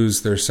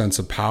lose their sense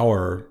of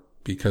power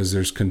because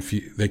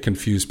they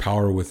confuse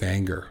power with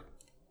anger.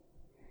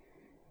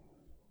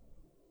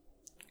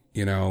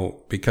 You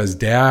know, because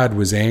dad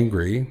was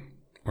angry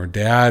or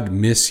dad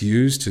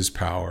misused his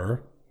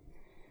power.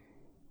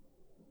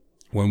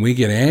 When we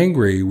get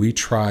angry, we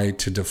try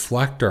to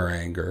deflect our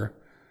anger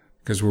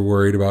because we're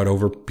worried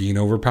about being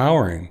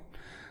overpowering.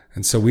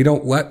 And so we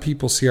don't let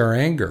people see our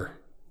anger.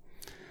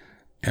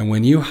 And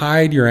when you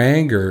hide your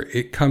anger,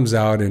 it comes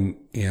out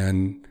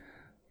in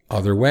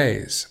other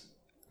ways.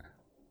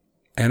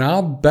 And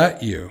I'll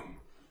bet you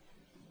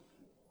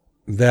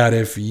that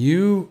if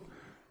you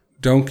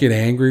don't get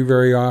angry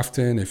very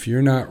often, if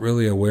you're not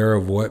really aware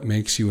of what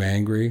makes you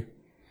angry,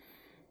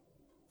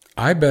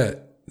 I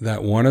bet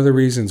that one of the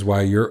reasons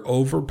why you're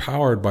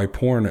overpowered by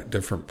porn at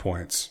different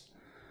points,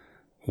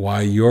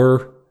 why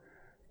you're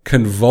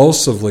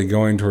convulsively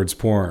going towards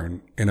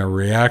porn in a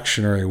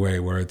reactionary way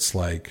where it's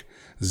like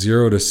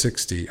 0 to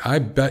 60, I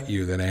bet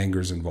you that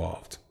anger's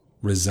involved.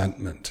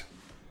 Resentment.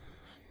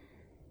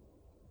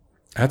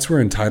 That's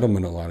where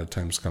entitlement a lot of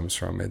times comes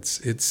from.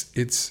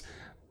 It's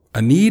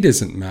a need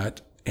isn't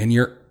met and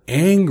you're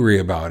angry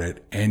about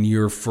it and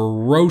you're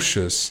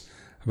ferocious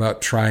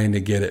about trying to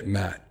get it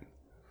met.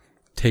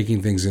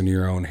 Taking things into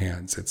your own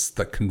hands. It's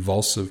the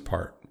convulsive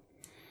part.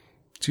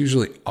 It's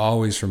usually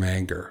always from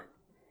anger.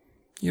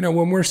 You know,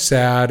 when we're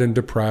sad and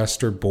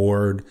depressed or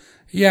bored,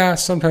 yeah,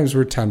 sometimes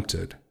we're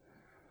tempted.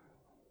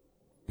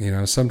 You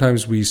know,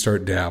 sometimes we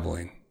start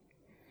dabbling.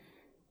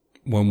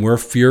 When we're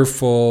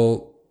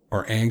fearful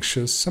or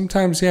anxious,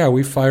 sometimes, yeah,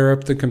 we fire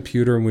up the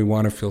computer and we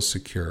want to feel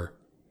secure.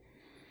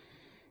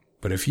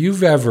 But if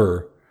you've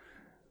ever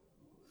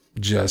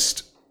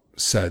just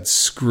said,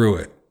 screw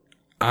it,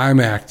 I'm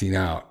acting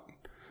out.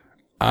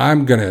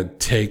 I'm going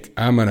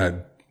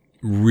to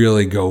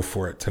really go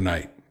for it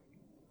tonight.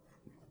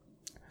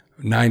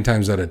 9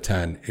 times out of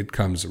 10, it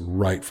comes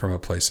right from a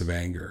place of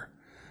anger.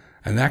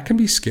 And that can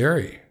be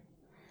scary.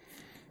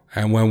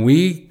 And when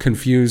we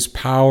confuse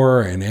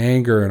power and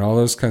anger and all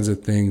those kinds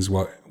of things,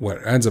 what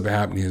ends up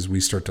happening is we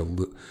start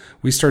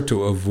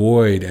to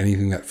avoid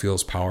anything that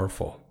feels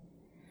powerful.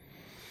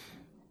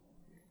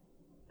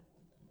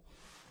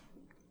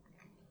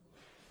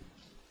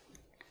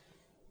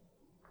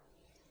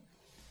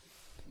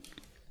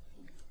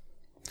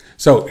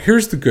 So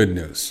here's the good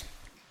news.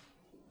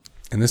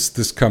 And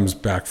this comes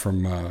back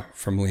from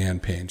Leanne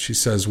Payne. She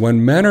says,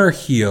 when men are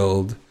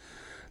healed,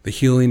 the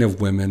healing of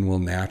women will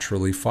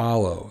naturally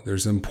follow.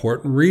 There's an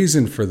important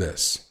reason for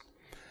this.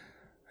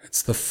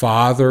 It's the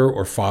father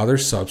or father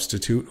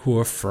substitute who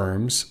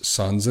affirms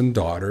sons and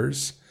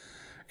daughters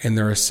in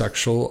their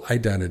sexual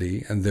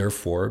identity, and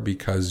therefore,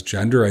 because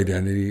gender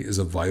identity is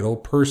a vital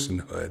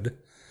personhood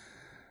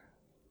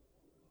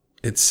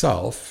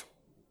itself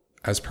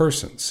as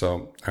persons.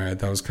 So, all right,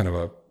 that was kind of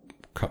a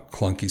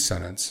clunky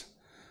sentence.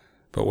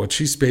 But what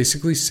she's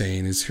basically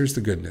saying is, here's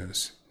the good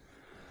news.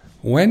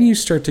 When you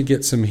start to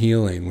get some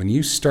healing, when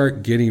you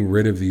start getting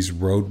rid of these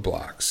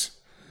roadblocks,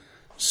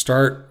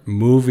 start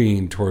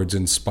moving towards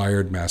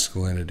inspired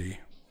masculinity,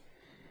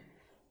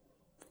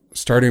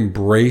 start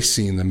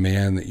embracing the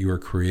man that you were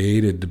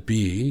created to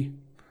be,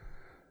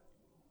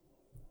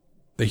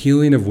 the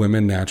healing of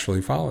women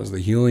naturally follows. The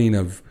healing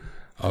of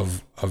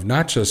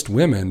not just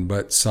women,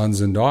 but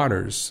sons and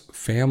daughters,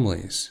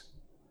 families.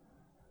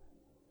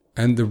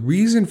 And the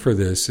reason for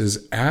this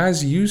is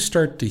as you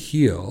start to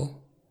heal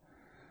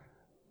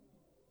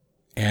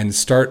and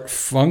start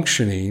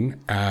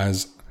functioning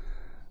as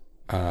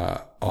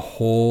a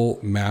whole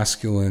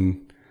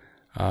masculine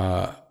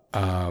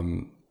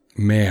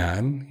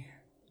man,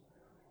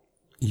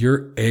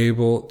 you're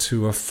able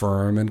to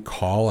affirm and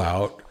call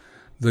out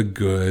the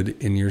good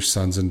in your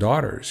sons and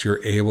daughters.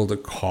 You're able to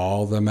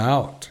call them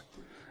out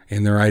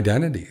in their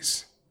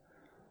identities.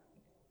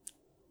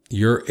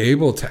 You're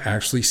able to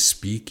actually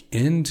speak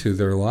into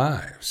their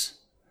lives.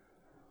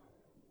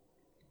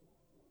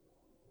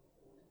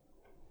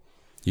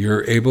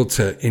 You're able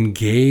to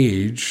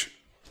engage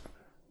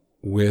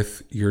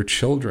with your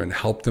children,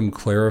 help them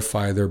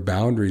clarify their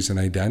boundaries and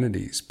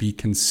identities, be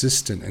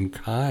consistent and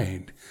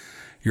kind.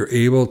 You're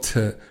able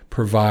to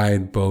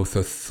provide both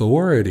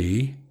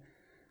authority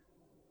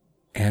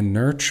and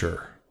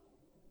nurture.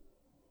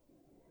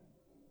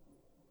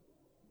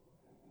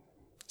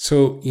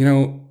 So,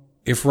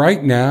 if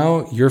right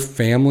now your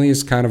family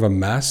is kind of a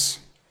mess,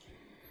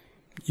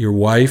 your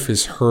wife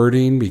is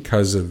hurting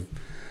because of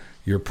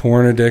your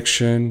porn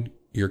addiction,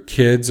 your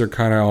kids are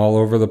kind of all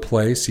over the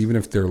place, even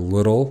if they're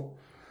little,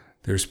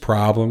 there's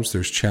problems,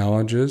 there's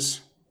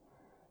challenges.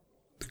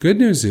 The good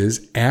news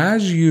is,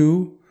 as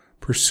you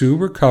pursue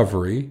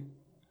recovery,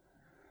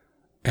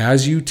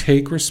 as you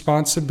take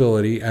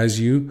responsibility, as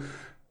you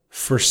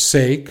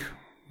forsake,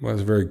 well,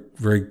 that's a very,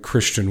 very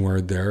Christian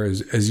word there,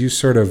 as you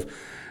sort of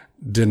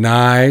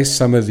deny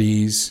some of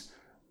these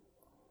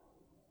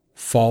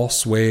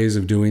false ways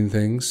of doing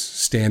things,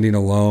 standing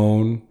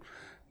alone,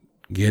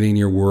 getting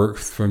your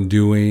worth from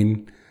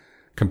doing,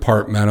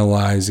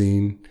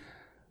 compartmentalizing,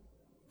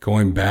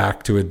 going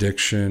back to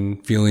addiction,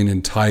 feeling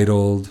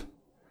entitled,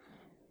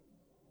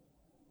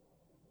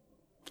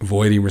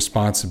 avoiding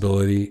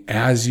responsibility.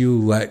 As you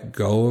let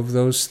go of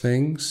those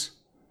things,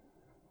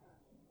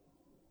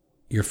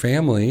 your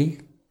family,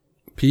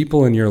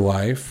 people in your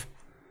life,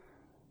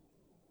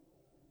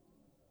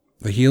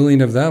 the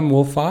healing of them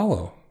will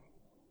follow.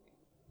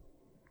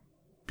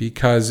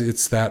 Because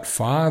it's that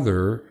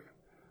Father,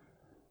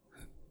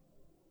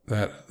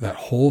 that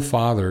whole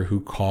Father who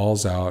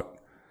calls out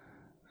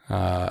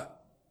the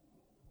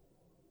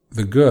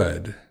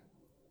good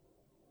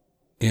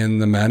in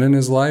the men in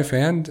his life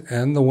and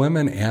the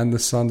women and the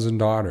sons and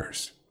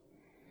daughters.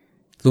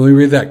 Let me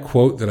read that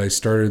quote that I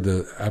started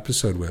the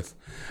episode with.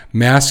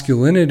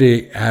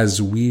 Masculinity,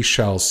 as we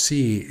shall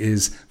see,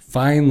 is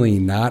finally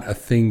not a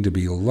thing to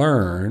be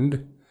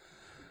learned,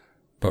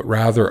 but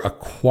rather a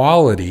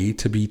quality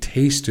to be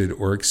tasted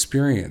or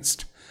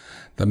experienced.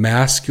 The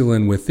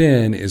masculine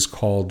within is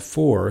called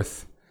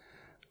forth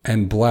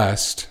and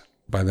blessed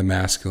by the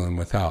masculine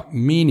without,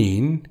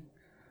 meaning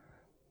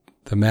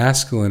the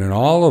masculine in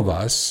all of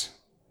us,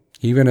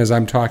 even as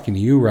I'm talking to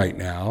you right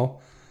now,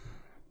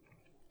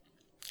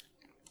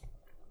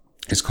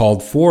 is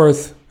called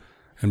forth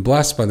and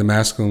blessed by the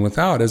masculine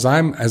without. As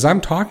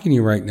I'm talking to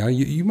you right now,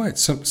 you might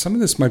some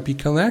of this might be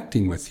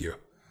connecting with you.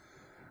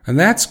 And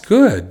that's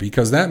good,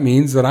 because that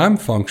means that I'm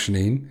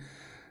functioning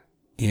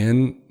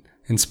in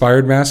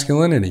inspired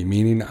masculinity,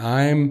 meaning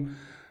I'm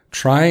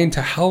trying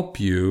to help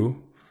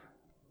you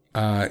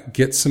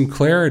get some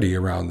clarity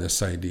around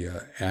this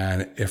idea.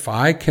 And if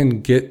I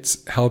can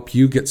help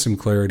you get some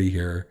clarity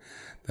here,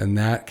 then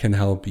that can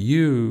help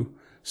you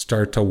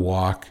start to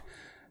walk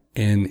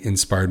in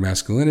inspired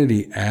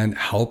masculinity and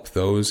help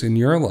those in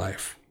your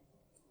life.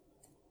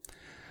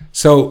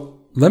 So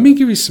let me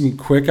give you some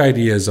quick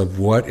ideas of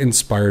what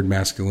inspired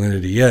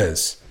masculinity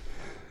is.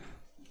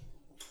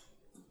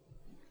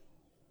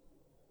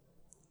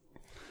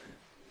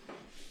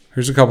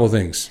 Here's a couple of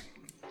things.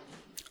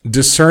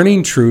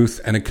 Discerning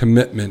truth and a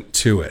commitment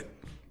to it.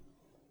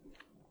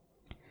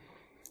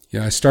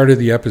 I started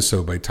the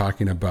episode by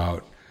talking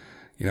about,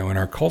 in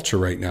our culture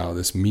right now,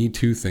 this Me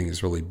Too thing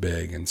is really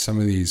big, and some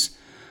of these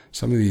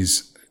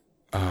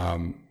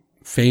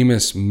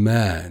famous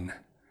men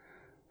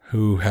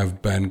who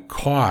have been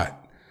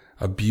caught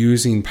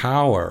abusing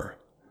power,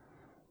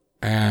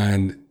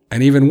 and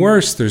even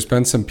worse, there's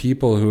been some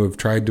people who have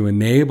tried to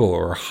enable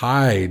or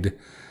hide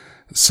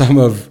some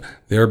of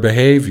their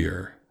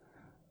behavior.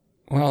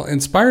 Well,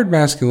 inspired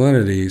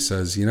masculinity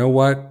says, you know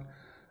what?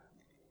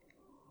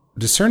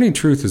 Discerning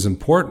truth is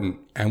important,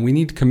 and we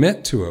need to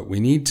commit to it. We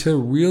need to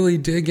really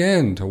dig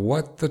into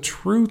what the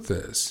truth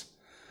is,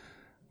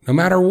 no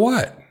matter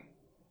what.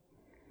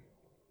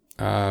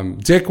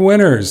 Dick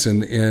Winters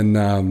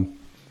in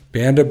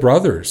Band of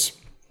Brothers,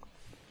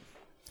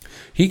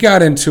 he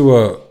got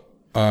into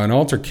an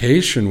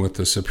altercation with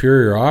the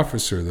superior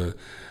officer.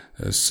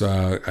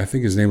 I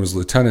think his name was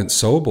Lieutenant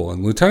Sobel,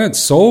 and Lieutenant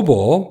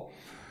Sobel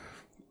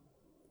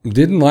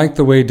didn't like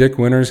the way Dick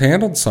Winters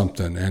handled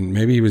something, and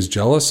maybe he was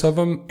jealous of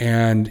him,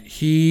 and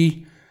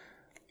he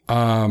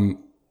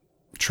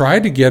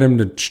tried to get him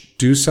to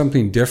do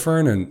something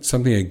different and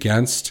something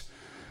against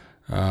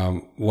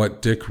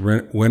what Dick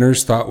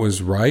Winters thought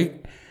was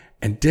right.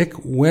 And Dick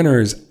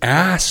Winters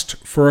asked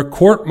for a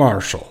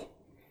court-martial.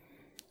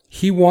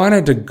 He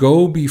wanted to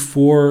go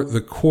before the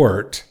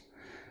court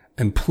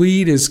and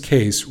plead his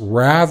case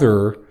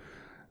rather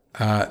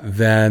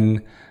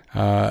than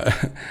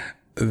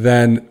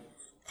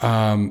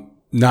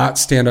not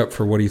stand up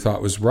for what he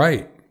thought was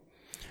right.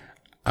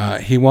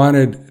 He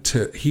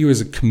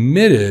was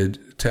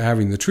committed to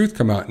having the truth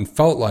come out, and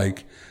felt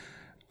like,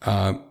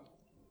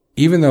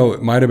 even though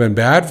it might have been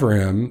bad for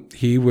him,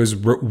 he was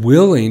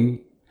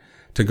willing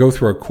to go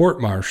through a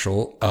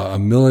court-martial, a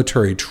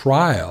military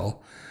trial,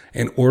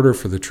 in order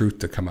for the truth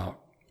to come out.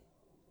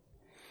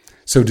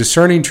 So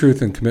discerning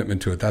truth and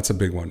commitment to it, that's a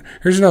big one.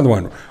 Here's another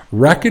one.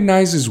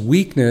 Recognizes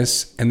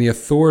weakness and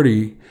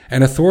authority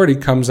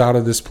comes out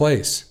of this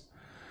place.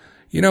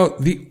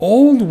 The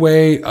old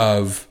way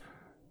of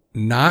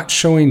not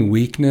showing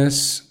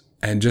weakness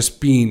and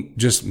just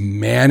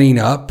manning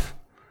up,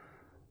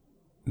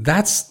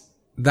 that's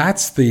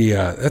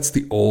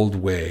the old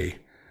way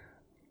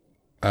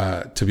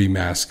to be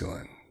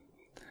masculine.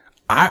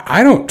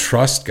 I don't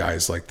trust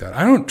guys like that.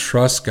 I don't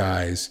trust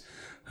guys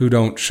who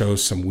don't show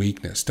some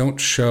weakness, don't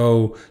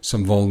show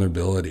some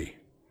vulnerability.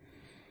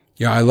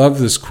 I love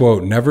this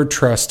quote, never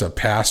trust a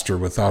pastor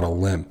without a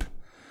limp.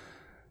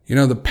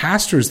 The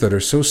pastors that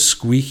are so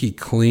squeaky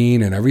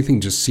clean and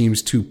everything just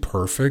seems too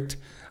perfect,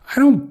 I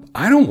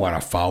don't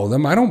want to follow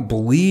them. I don't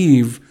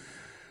believe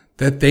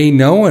that they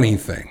know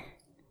anything.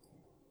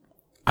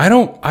 I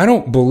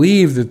don't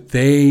believe that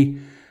they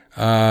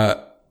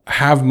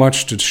have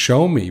much to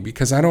show me,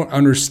 because I don't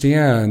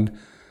understand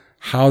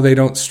how they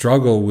don't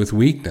struggle with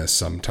weakness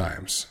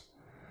sometimes.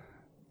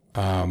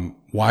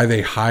 why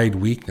they hide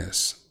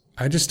weakness.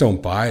 I just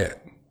don't buy it.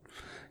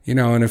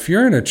 And if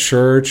you're in a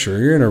church or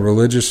you're in a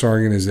religious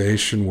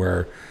organization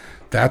where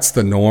that's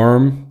the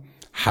norm,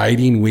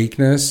 hiding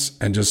weakness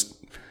and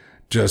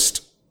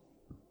just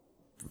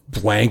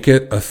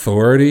blanket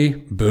authority,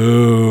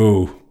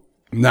 boo.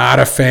 Not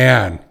a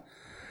fan.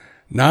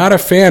 Not a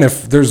fan.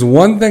 If there's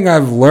one thing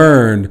I've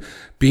learned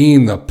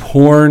being the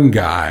porn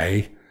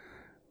guy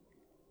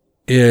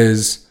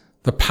is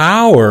the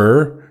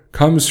power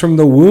comes from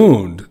the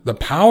wound. The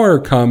power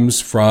comes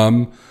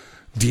from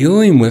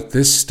dealing with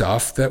this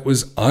stuff that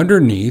was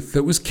underneath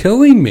that was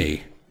killing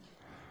me.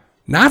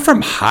 Not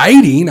from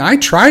hiding. I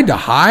tried to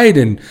hide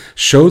and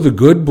show the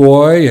good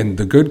boy and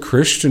the good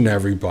Christian to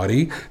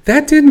everybody.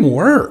 That didn't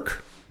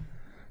work.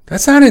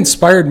 That's not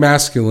inspired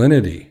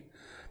masculinity.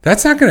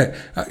 That's not going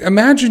to...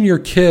 Imagine your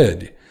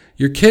kid.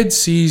 Your kid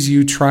sees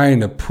you trying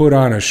to put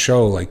on a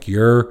show like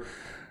you're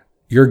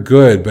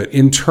good, but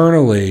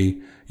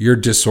internally you're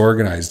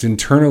disorganized.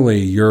 Internally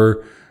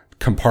you're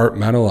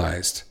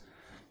compartmentalized.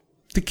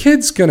 The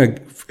kid's going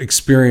to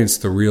experience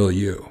the real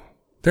you.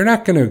 They're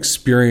not going to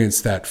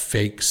experience that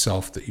fake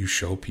self that you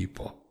show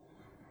people.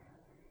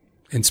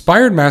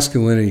 Inspired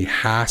masculinity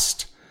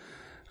has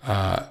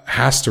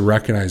to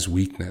recognize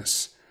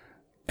weakness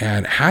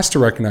and has to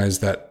recognize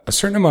that a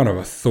certain amount of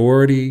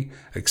authority,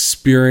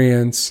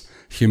 experience,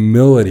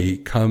 humility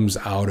comes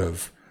out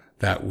of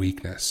that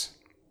weakness.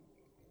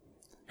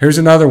 Here's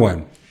another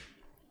one.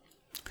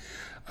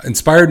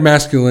 Inspired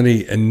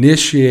masculinity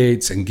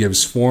initiates and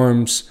gives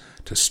forms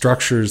to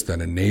structures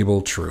that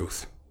enable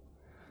truth.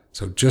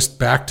 So just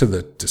back to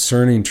the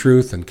discerning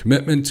truth and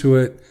commitment to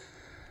it,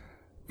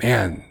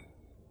 man,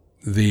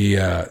 the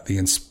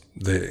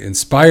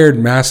inspired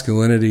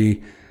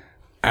masculinity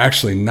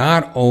actually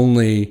not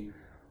only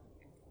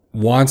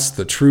wants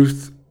the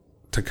truth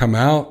to come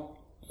out,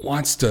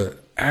 wants to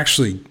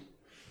actually,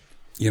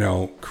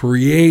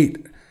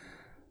 create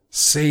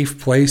safe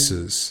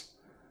places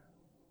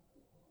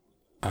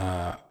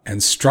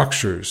and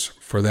structures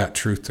for that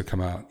truth to come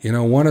out.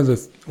 One of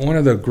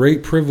the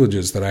great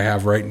privileges that I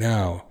have right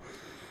now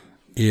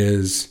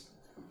is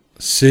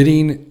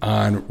sitting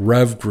on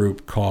Rev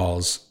group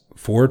calls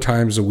 4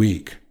 times a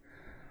week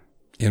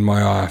in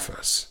my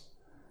office.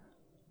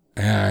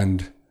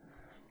 And,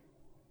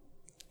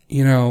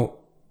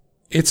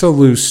 it's a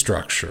loose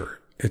structure.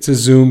 It's a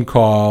Zoom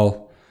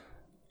call.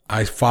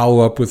 I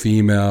follow up with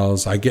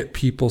emails. I get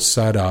people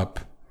set up.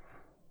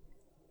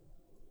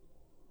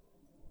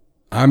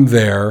 I'm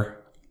there.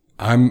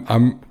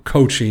 I'm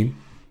coaching.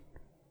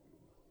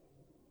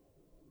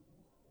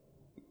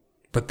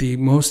 But the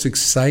most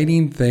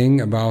exciting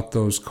thing about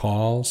those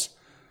calls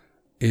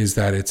is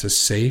that it's a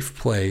safe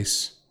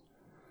place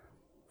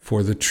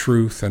for the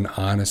truth and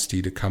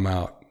honesty to come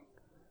out.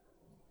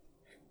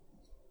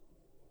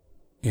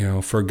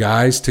 For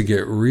guys to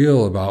get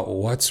real about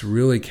what's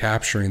really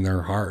capturing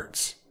their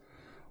hearts,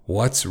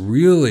 what's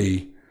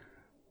really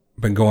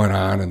been going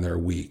on in their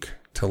week,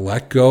 to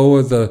let go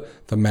of the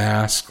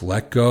mask,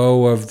 let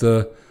go of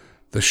the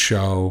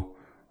show,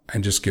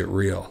 and just get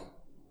real.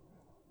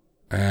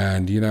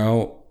 And,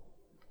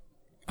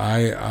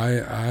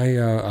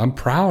 I'm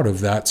proud of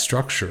that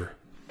structure.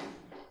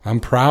 I'm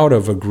proud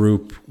of a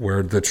group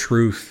where the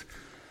truth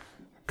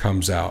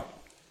comes out.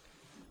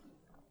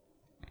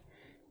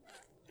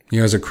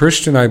 As a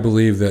Christian, I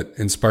believe that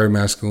inspired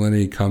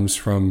masculinity comes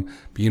from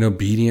being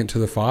obedient to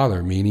the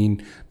Father,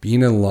 meaning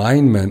being in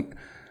alignment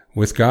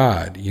with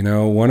God.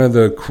 One of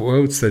the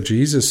quotes that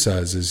Jesus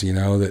says is,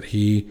 that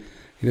he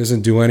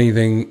doesn't do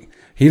anything.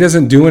 He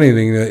doesn't do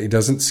anything that he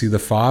doesn't see the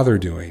Father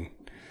doing.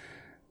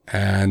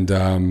 And,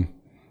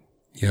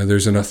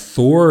 there's an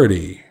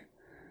authority,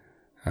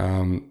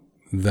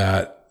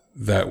 that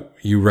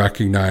you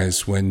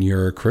recognize when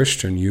you're a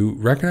Christian. You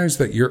recognize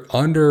that you're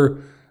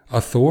under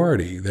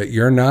authority, that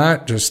you're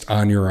not just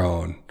on your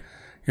own.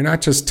 You're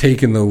not just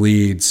taking the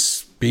lead,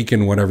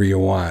 speaking whatever you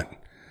want,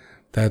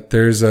 that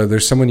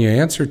there's someone you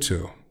answer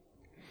to.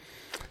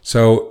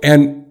 So,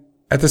 and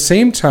at the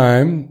same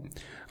time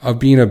of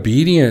being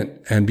obedient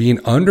and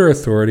being under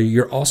authority,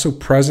 you're also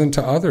present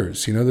to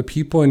others. The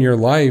people in your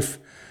life,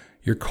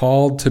 you're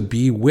called to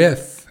be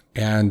with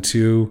and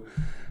to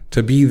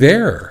be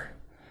there,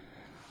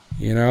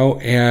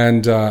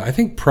 and I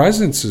think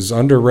presence is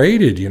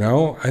underrated.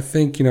 I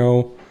think,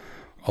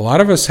 a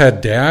lot of us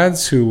had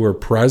dads who were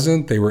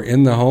present. They were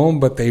in the home,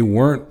 but they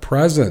weren't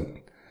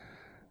present.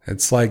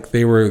 It's like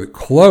they were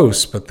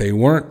close, but they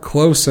weren't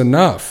close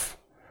enough.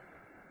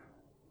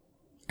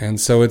 And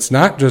so it's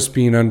not just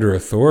being under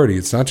authority.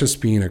 It's not just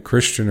being a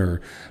Christian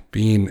or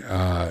being,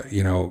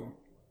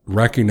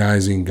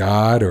 recognizing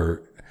God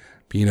or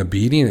being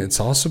obedient.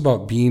 It's also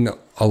about being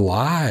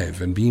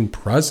alive and being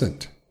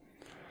present.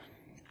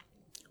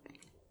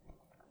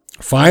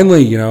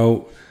 Finally,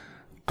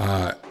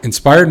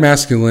 inspired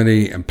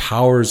masculinity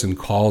empowers and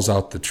calls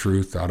out the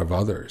truth out of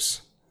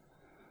others.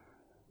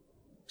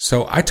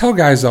 So I tell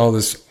guys all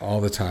this all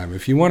the time.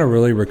 If you want to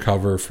really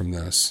recover from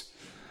this,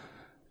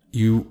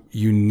 you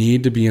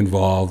need to be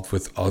involved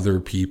with other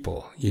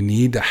people. You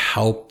need to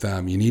help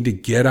them. You need to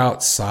get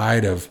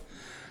outside of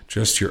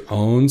just your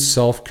own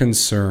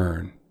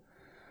self-concern,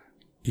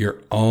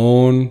 your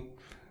own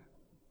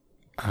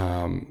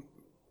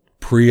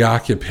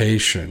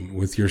preoccupation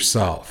with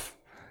yourself.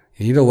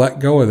 You need to let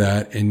go of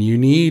that, and you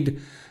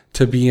need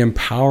to be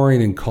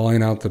empowering and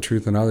calling out the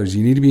truth in others.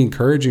 You need to be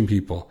encouraging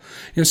people.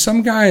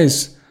 Some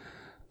guys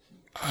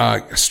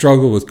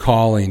struggle with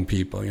calling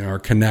people, or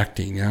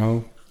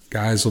connecting.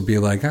 Guys will be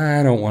like,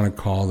 I don't want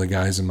to call the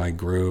guys in my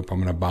group. I'm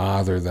going to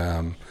bother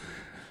them.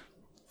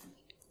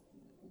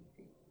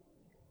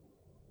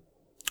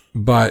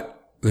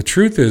 But the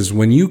truth is,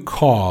 when you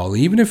call,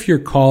 even if you're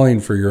calling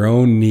for your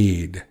own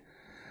need,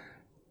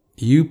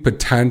 you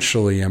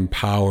potentially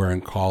empower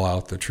and call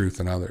out the truth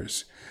in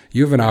others.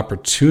 You have an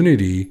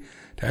opportunity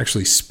to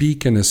actually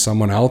speak into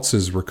someone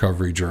else's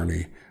recovery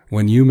journey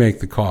when you make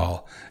the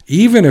call.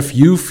 Even if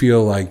you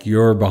feel like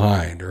you're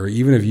behind, or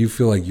even if you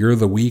feel like you're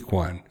the weak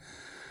one,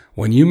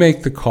 when you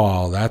make the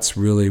call, that's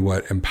really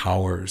what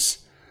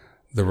empowers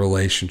the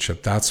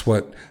relationship. That's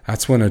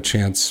when a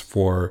chance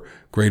for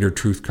greater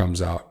truth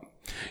comes out.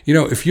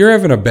 If you're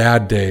having a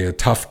bad day, a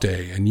tough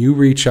day, and you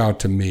reach out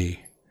to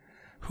me,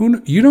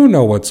 you don't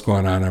know what's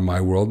going on in my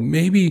world.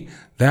 Maybe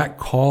that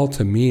call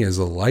to me is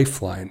a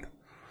lifeline,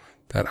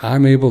 that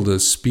I'm able to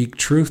speak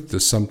truth to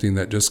something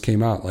that just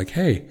came out. Like,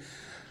 hey,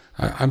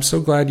 I'm so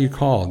glad you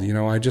called.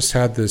 I just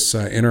had this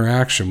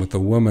interaction with a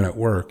woman at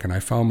work, and I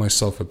found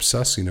myself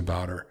obsessing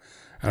about her.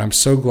 And I'm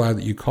so glad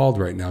that you called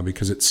right now,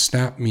 because it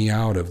snapped me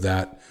out of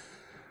that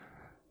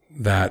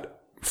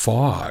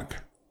fog.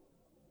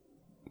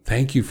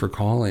 Thank you for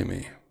calling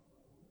me.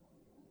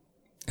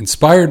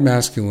 Inspired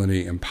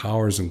masculinity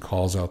empowers and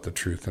calls out the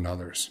truth in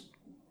others.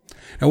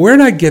 Now, where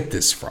did I get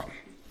this from?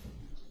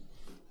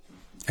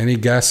 Any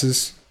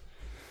guesses?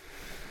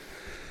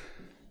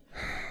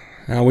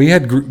 Now, we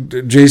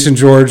had Jason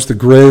George, the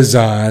Grizz,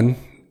 on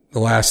the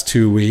last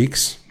 2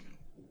 weeks,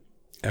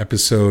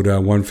 episode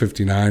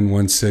 159,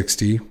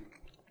 160.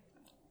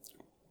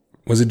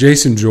 Was it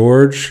Jason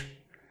George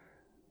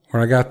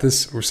where I got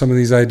this, or some of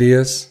these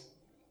ideas?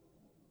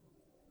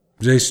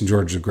 Jason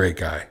George is a great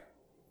guy.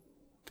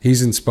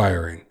 He's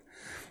inspiring.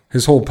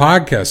 His whole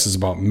podcast is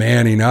about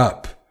manning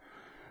up.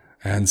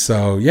 And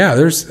so, yeah,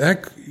 there's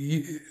that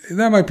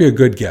might be a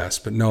good guess,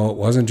 but no, it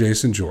wasn't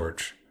Jason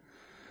George.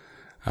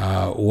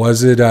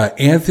 Was it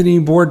Anthony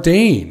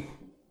Bourdain?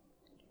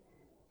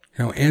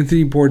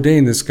 Anthony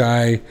Bourdain, this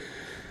guy,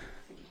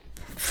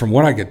 from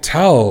what I could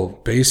tell,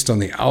 based on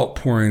the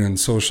outpouring on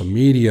social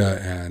media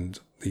and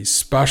these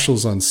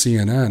specials on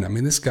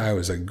CNN, this guy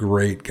was a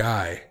great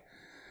guy.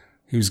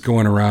 He was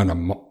going around to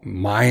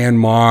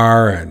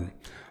Myanmar and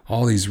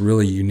all these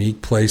really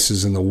unique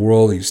places in the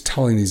world. He was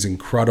telling these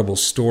incredible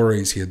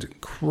stories. He had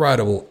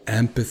incredible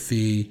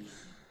empathy.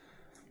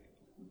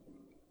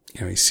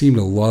 He seemed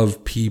to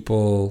love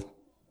people,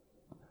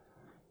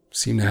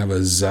 seemed to have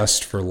a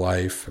zest for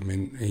life.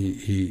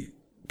 He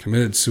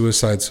committed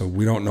suicide, so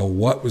we don't know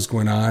what was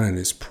going on in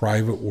his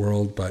private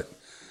world, but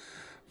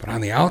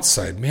on the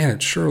outside, man,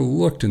 it sure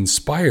looked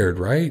inspired,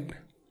 right?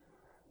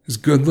 This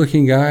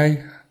good-looking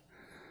guy.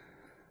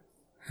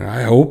 And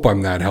I hope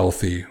I'm that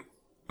healthy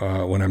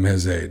when I'm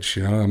his age.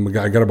 I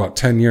got about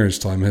 10 years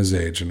till I'm his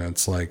age, and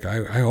it's like,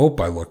 I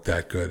hope I look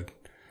that good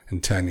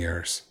in 10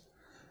 years.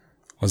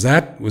 Was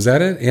that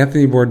it?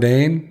 Anthony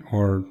Bourdain?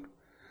 Or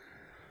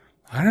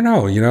I don't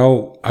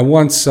know. I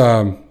once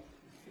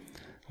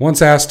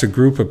asked a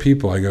group of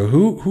people, I go,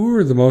 who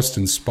are the most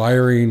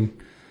inspiring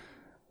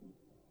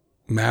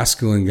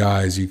masculine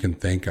guys you can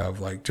think of?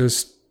 Like,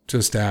 just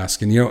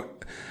ask. And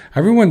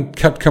everyone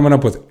kept coming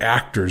up with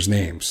actors'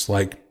 names.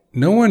 Like,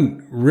 no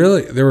one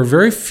really, there were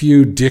very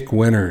few Dick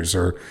Winners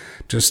or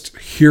just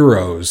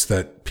heroes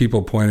that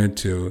people pointed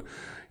to.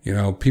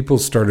 People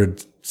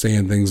started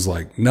saying things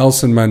like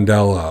Nelson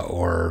Mandela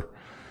or,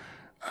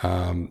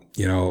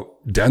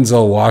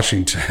 Denzel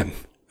Washington.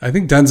 I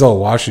think Denzel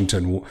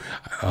Washington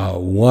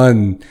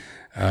won.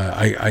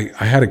 I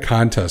had a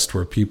contest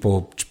where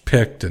people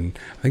picked, and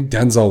I think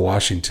Denzel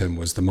Washington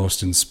was the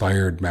most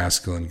inspired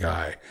masculine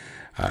guy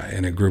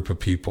in a group of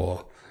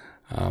people.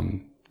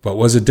 But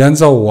was it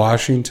Denzel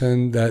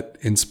Washington that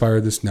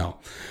inspired this? No.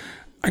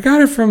 I got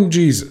it from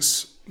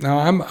Jesus. Now,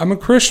 I'm a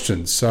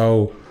Christian,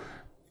 so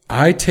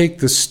I take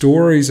the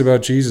stories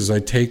about Jesus. I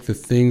take the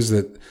things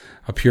that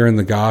appear in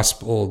the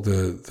gospel,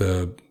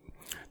 the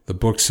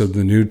books of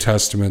the New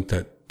Testament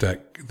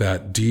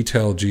that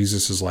detail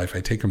Jesus' life.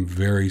 I take them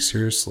very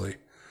seriously.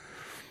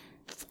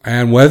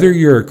 And whether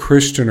you're a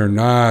Christian or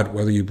not,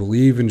 whether you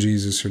believe in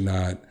Jesus or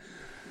not,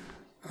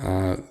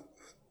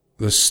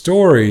 the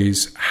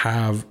stories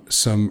have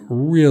some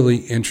really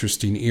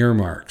interesting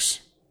earmarks.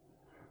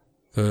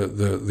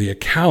 The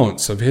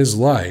accounts of his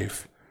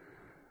life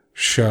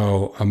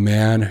show a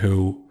man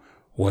who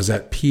was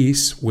at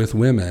peace with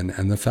women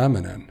and the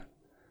feminine.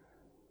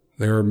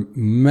 There are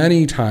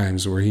many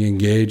times where he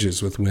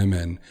engages with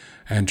women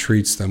and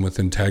treats them with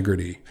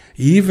integrity,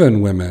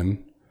 even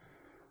women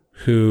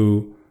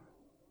who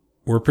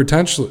were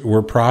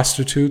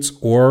prostitutes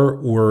or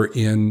were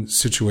in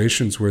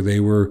situations where they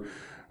were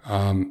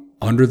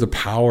under the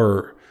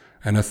power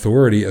and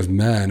authority of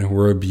men who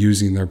were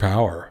abusing their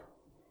power.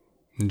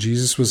 And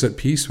Jesus was at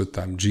peace with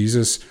them.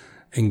 Jesus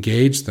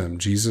engaged them.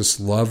 Jesus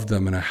loved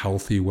them in a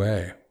healthy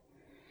way.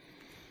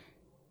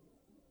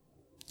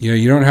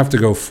 You don't have to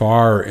go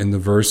far in the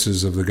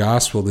verses of the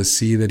gospel to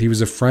see that he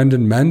was a friend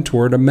and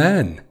mentor to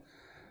men.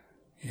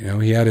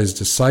 He had his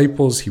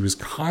disciples. He was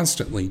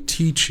constantly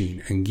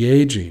teaching,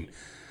 engaging.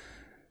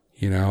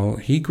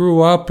 He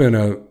grew up in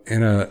a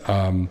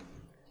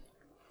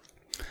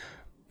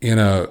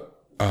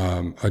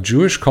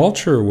Jewish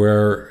culture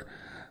where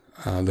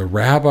the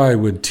rabbi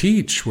would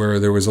teach, where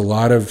there was a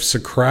lot of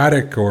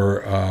Socratic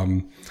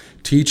or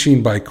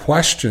teaching by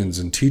questions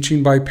and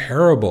teaching by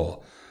parable.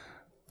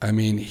 I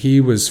mean,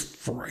 he was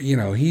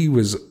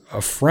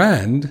a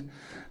friend,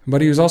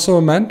 but he was also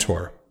a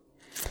mentor.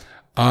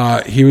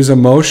 He was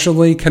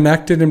emotionally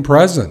connected and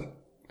present.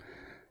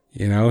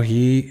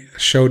 He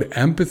showed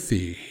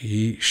empathy.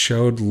 He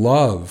showed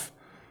love.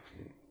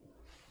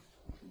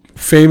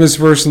 Famous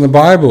verse in the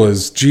Bible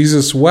is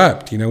Jesus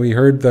wept. He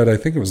heard that, I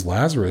think it was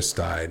Lazarus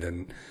died,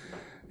 and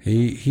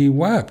he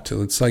wept.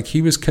 It's like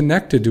he was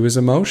connected to his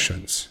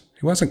emotions.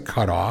 He wasn't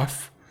cut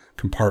off,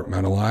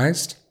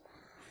 compartmentalized.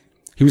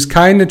 He was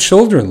kind to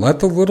children. Let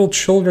the little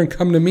children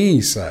come to me,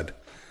 he said.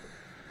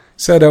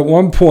 Said at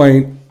one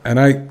point, and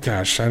I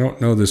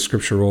don't know this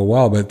scripture real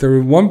well, but there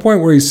was one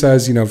point where he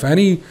says, if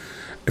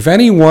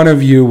any one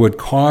of you would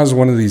cause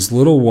one of these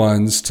little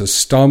ones to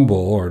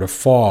stumble or to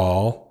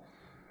fall,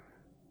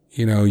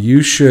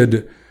 you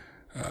should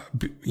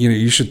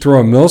throw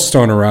a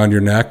millstone around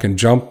your neck and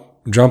jump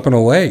in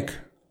a lake.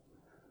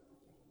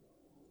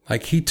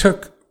 Like, he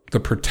took the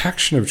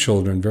protection of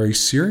children very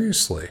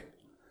seriously.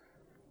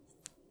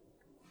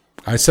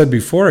 I said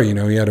before, he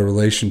had a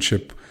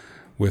relationship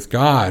with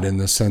God in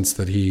the sense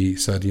that he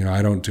said,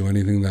 I don't do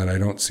anything that I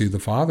don't see the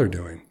Father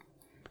doing.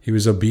 He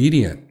was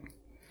obedient.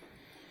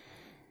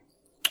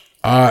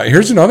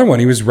 Here's another one.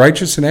 He was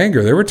righteous in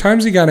anger. There were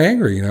times he got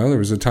angry. There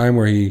was a time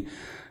where he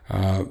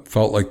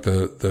felt like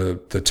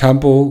the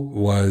temple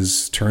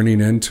was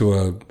turning into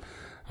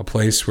a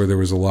place where there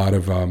was a lot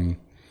of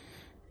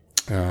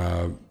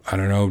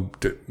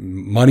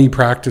money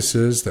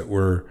practices that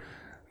were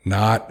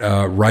not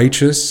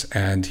righteous,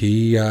 and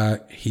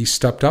he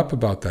stepped up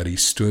about that. He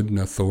stood in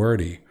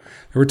authority.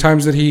 There were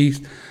times that he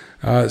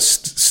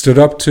stood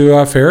up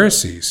to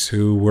Pharisees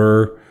who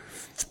were,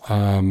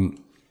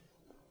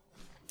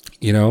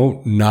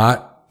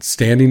 not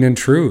standing in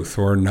truth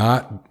or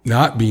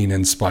not being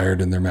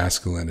inspired in their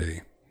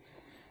masculinity.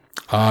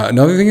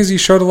 Another thing is he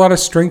showed a lot of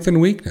strength and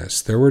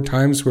weakness. There were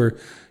times where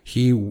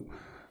he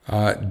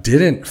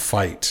didn't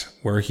fight,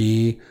 where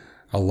he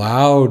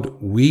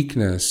allowed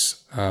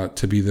weakness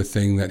to be the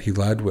thing that he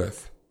led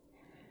with.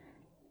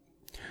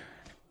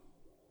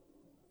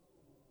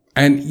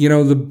 And,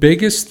 the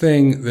biggest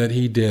thing that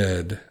he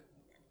did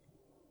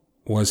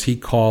was he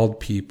called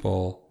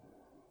people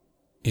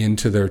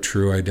into their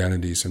true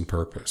identities and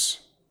purpose.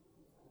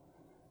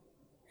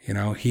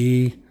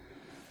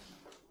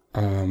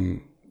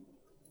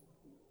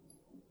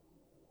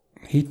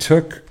 He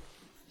took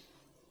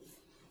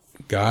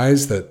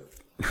guys that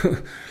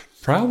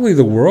probably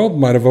the world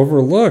might have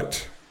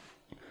overlooked,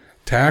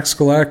 tax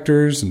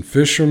collectors and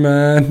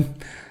fishermen,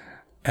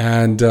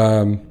 and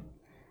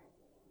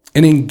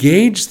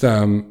engaged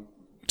them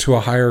to a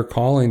higher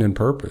calling and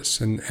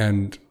purpose.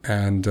 And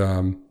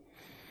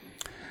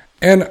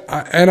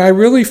I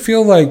really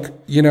feel like,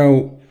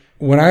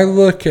 when I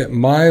look at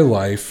my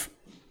life,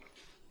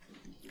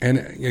 and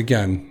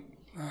again,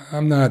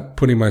 I'm not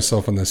putting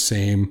myself on the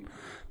same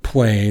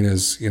plane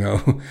as,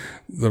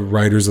 the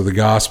writers of the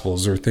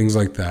Gospels or things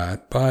like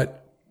that. But,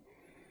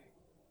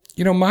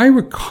 my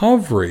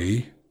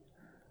recovery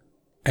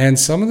and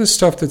some of the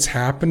stuff that's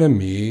happened to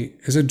me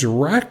is a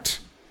direct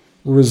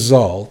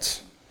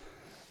result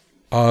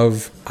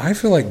of, I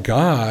feel like,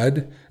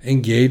 God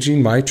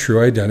engaging my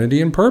true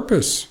identity and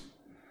purpose.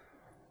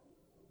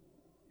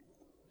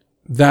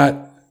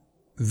 That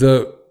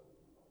the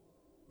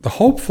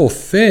hopeful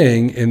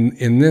thing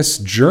in this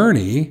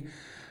journey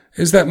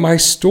is that my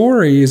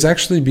story is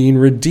actually being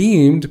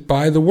redeemed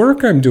by the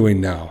work I'm doing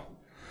now.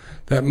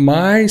 That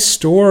my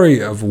story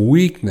of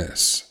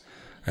weakness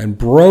and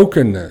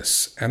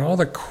brokenness and all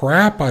the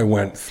crap I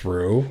went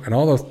through and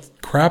all the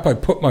crap I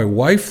put my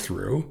wife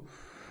through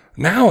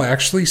now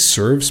actually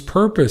serves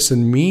purpose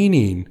and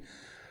meaning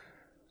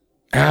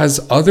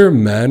as other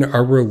men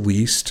are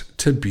released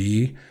to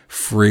be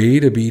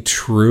free, to be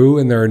true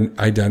in their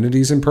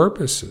identities and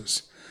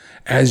purposes.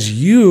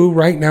 As you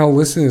right now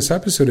listen to this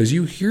episode, as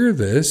you hear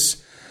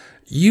this,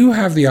 you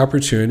have the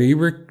opportunity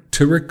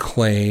to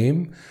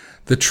reclaim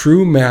the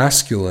true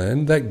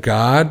masculine that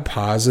God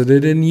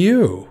posited in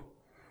you.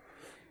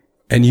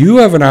 And you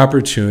have an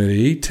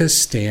opportunity to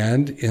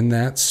stand in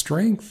that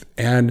strength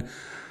and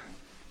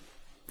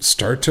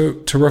start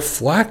to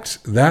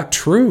reflect that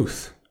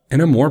truth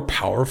in a more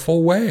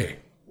powerful way.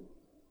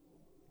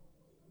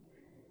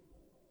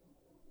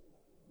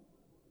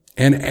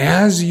 And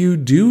as you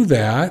do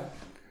that,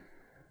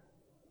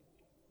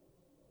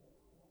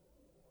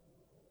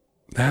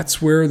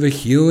 that's where the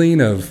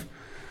healing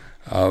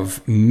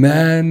of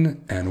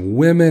men and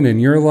women in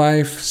your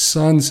life,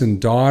 sons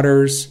and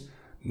daughters,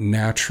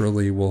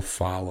 naturally will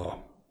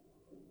follow.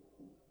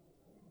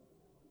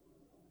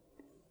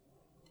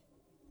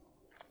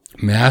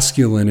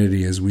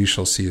 Masculinity, as we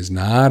shall see, is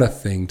not a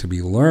thing to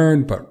be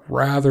learned, but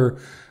rather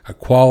a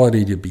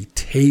quality to be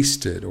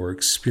tasted or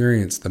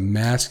experienced. The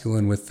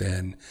masculine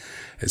within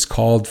is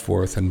called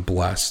forth and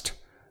blessed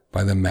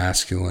by the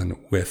masculine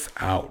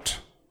without.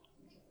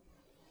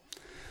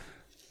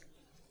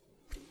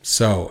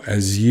 So,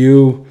 as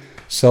you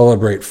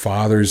celebrate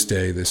Father's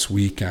Day this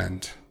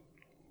weekend,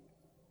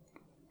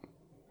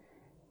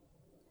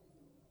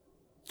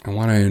 I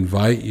want to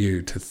invite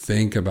you to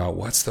think about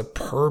what's the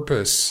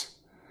purpose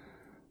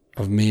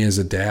of me as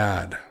a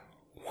dad?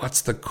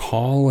 What's the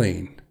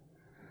calling?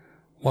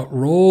 What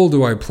role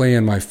do I play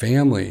in my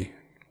family?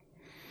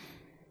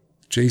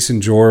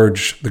 Jason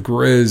George, the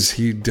Grizz,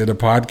 he did a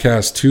two-part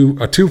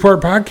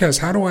podcast.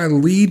 How do I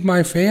lead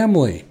my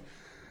family?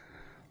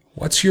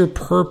 What's your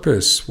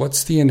purpose?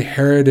 What's the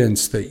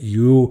inheritance that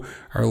you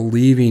are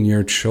leaving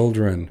your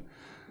children?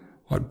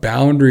 What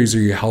boundaries are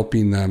you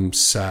helping them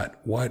set?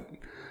 What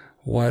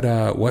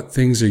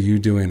things are you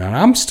doing? And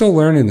I'm still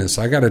learning this.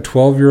 I got a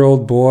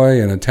 12-year-old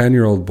boy and a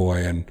 10-year-old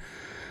boy, and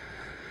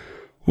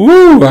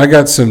I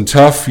got some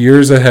tough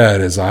years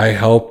ahead as I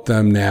help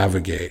them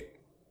navigate.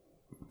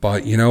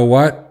 But you know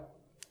what?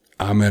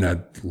 I'm in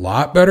a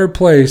lot better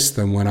place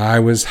than when I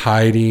was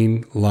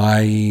hiding,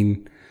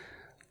 lying,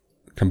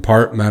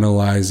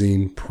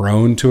 compartmentalizing,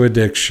 prone to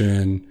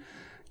addiction,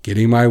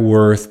 getting my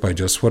worth by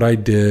just what I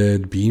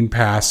did, being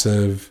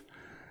passive,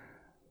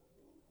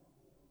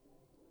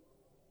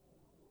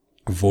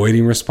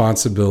 avoiding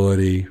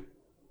responsibility.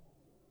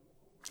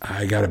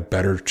 I got a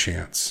better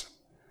chance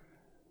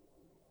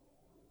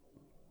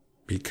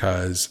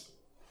because,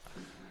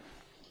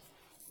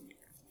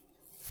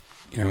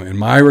 in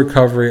my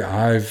recovery,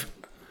 I've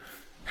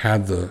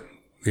had the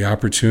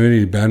opportunity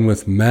to been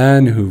with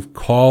men who've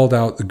called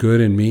out the good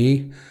in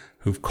me,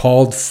 who've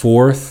called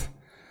forth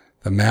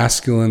the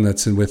masculine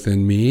that's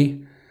within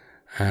me.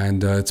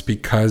 And it's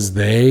because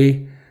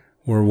they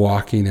were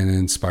walking in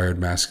inspired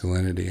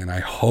masculinity. And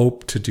I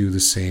hope to do the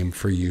same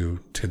for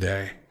you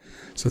today.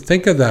 So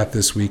think of that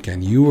this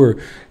weekend.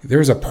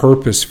 There's a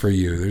purpose for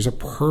you. There's a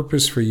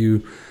purpose for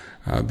you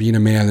being a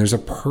man. There's a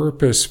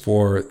purpose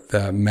for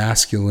the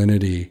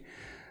masculinity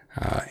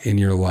in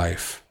your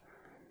life.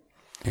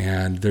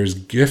 And there's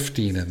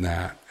gifting in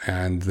that,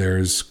 and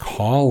there's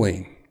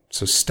calling.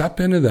 So step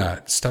into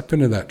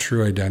that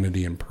true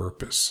identity and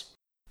purpose.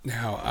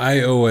 Now,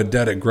 I owe a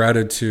debt of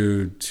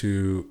gratitude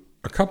to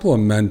a couple of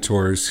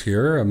mentors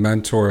here. A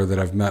mentor that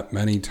I've met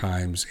many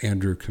times,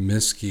 Andrew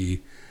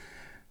Comiskey,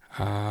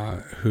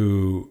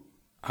 who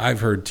I've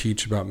heard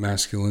teach about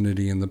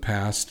masculinity in the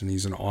past, and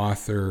he's an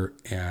author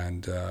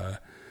and a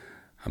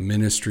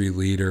ministry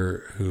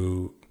leader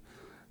who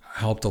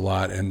helped a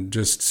lot, and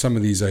just some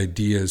of these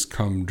ideas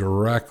come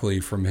directly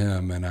from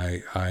him, and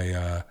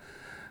I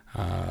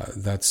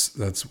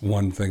that's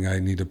one thing I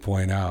need to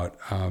point out.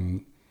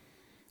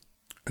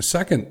 A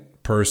second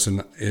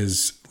person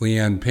is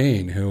Leanne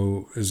Payne,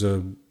 who is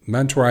a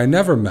mentor I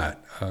never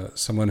met,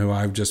 someone who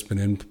I've just been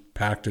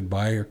impacted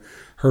by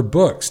her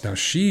books. Now,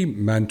 she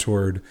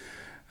mentored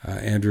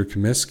Andrew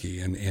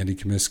Comiskey and Andy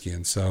Comiskey,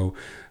 and so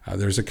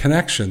there's a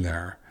connection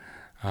there.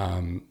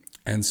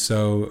 And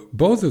so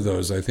both of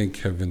those, I think,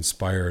 have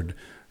inspired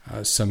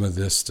some of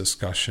this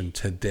discussion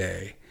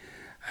today.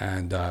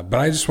 And but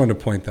I just want to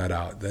point that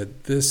out,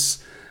 that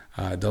this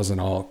doesn't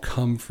all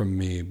come from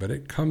me, but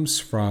it comes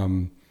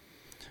from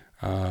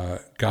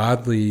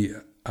godly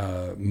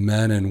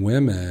men and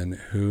women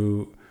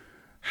who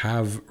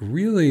have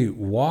really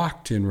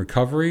walked in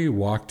recovery,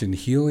 walked in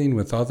healing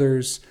with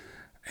others,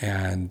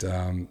 and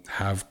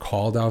have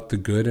called out the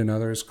good in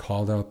others,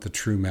 called out the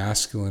true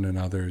masculine in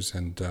others,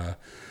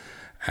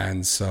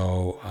 and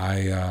so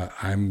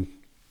I'm,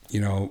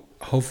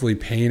 hopefully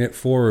paying it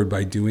forward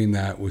by doing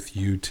that with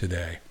you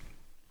today.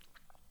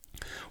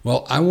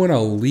 Well, I want to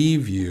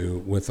leave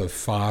you with a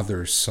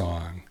father's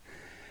song.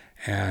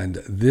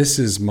 And this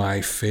is my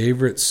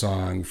favorite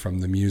song from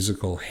the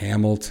musical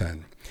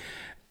Hamilton.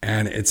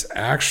 And it's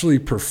actually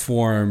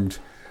performed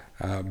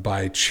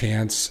by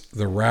Chance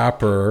the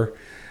Rapper.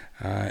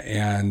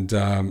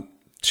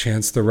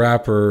 Chance the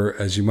Rapper,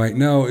 as you might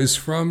know, is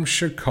from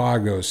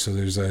Chicago. So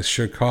there's a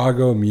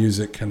Chicago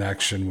music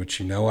connection,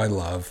 which I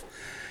love.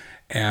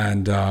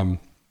 And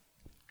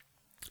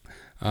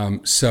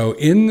so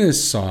in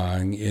this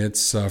song,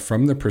 it's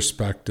from the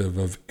perspective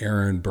of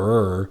Aaron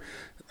Burr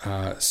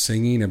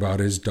singing about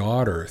his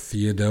daughter,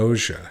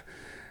 Theodosia.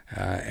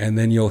 And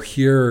then you'll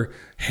hear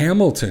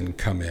Hamilton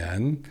come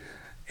in,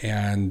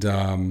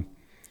 and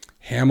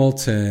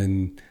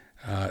Hamilton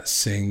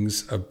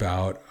sings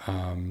about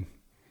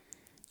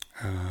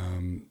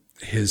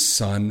his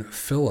son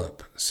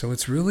Philip. So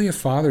it's really a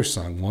father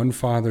song. One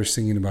father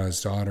singing about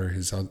his daughter,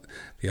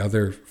 the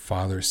other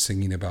father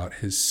singing about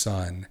his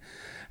son,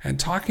 and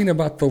talking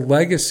about the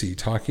legacy,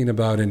 talking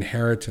about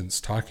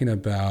inheritance, talking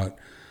about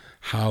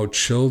how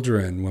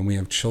children, when we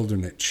have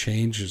children, it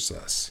changes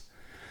us.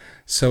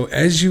 So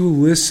as you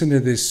listen to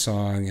this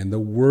song, and the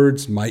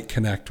words might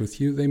connect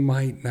with you, they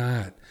might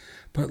not,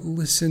 but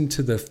listen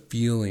to the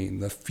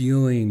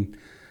feeling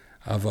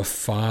of a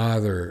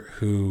father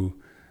who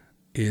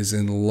is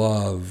in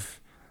love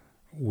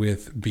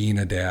with being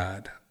a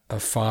dad,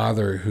 a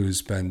father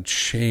who's been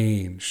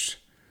changed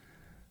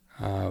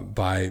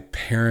by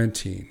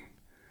parenting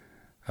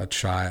a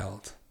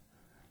child.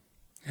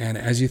 And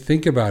as you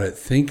think about it,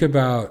 think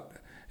about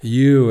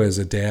you as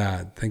a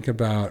dad. Think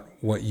about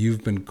what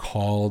you've been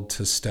called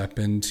to step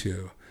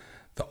into,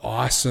 the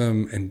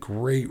awesome and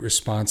great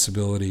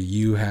responsibility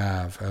you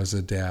have as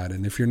a dad.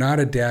 And if you're not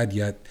a dad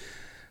yet,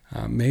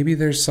 maybe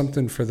there's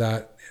something for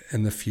that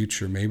in the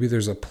future. Maybe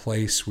there's a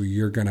place where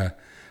you're going to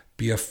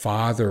be a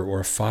father or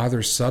a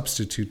father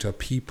substitute to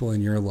people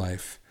in your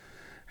life.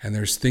 And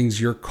there's things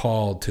you're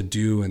called to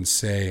do and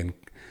say and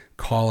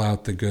call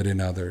out the good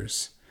in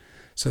others.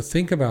 So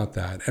think about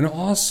that. And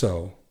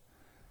also,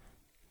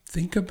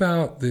 think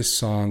about this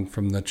song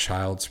from the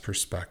child's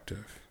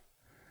perspective.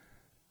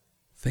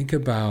 Think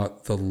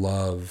about the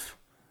love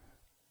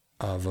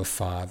of a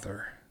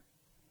father.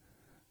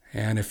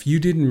 And if you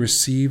didn't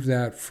receive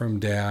that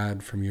from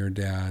your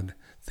dad,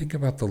 think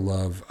about the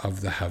love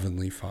of the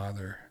Heavenly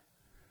Father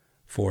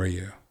for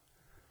you.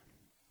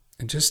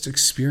 And just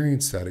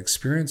experience that.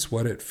 Experience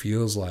what it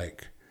feels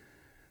like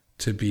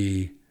to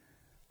be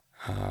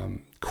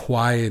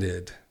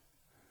quieted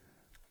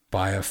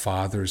by a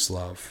father's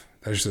love.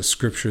 There's a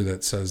scripture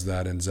that says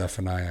that in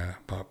Zephaniah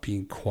about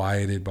being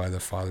quieted by the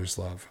Father's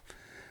love,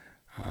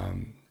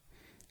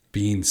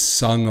 being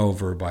sung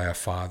over by a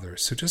father.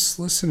 So just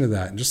listen to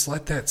that and just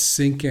let that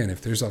sink in.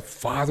 If there's a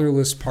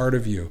fatherless part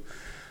of you,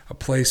 a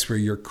place where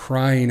you're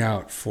crying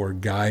out for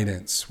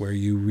guidance, where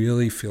you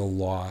really feel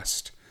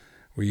lost,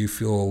 where you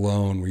feel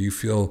alone, where you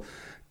feel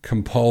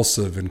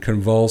compulsive and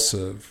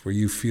convulsive, where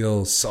you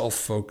feel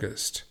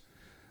self-focused,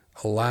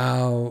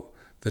 allow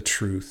the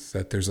truth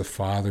that there's a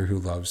Father who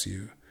loves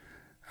you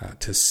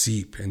to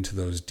seep into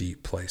those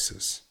deep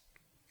places.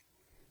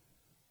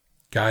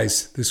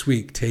 Guys, this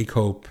week, take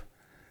hope,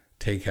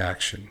 take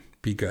action,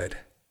 be good.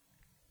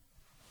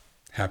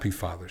 Happy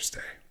Father's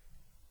Day.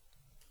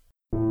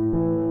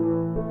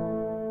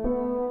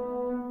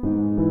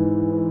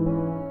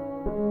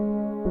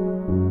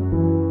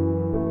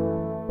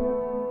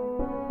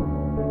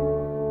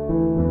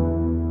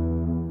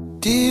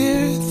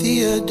 Dear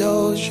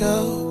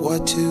Theodosia,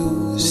 what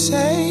to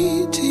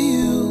say to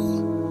you?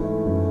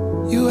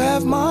 You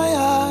have my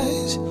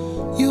eyes,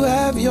 you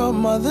have your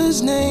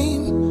mother's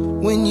name.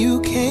 When you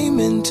came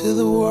into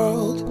the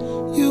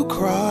world, you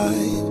cried,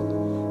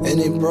 and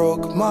it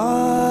broke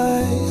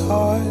my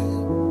heart.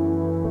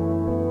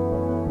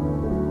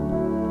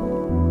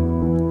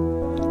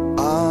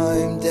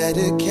 I'm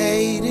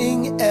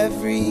dedicating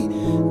every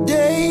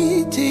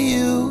day to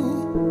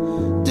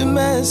you.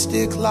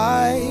 Domestic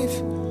life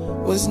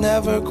was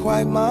never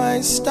quite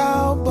my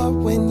style, but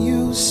when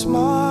you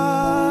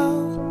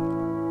smile,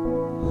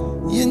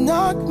 you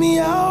knock me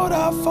out,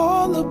 I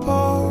fall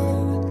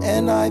apart,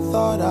 and I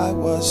thought I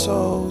was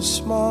so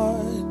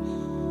smart.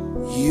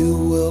 You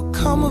will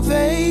come of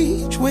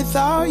age with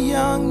our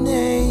young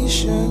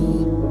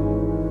nation.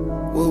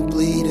 We'll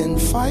bleed and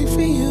fight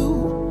for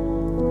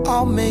you.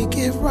 I'll make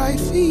it right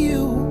for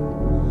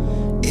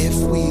you. If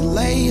we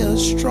lay a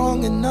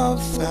strong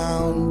enough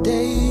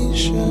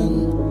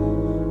foundation,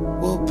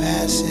 we'll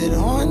pass it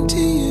on to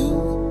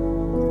you.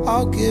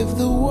 I'll give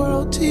the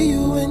world to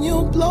you, and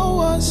you'll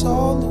blow us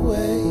all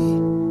away.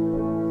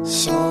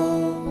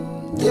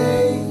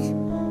 Someday,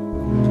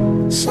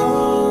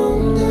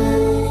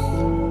 someday,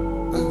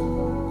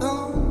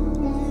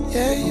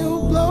 yeah,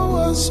 you'll blow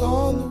us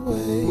all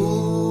away.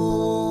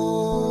 Ooh,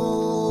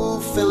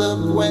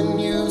 Philip, when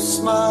you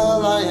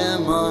smile, I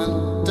am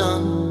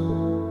undone.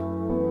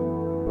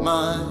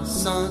 My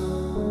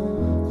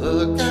son,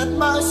 look at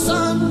my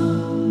son.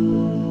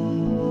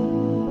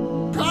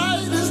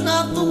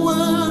 Not the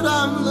word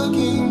I'm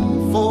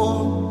looking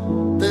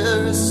for.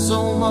 There is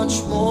so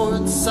much more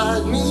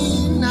inside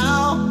me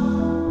now.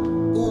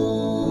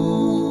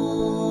 Ooh,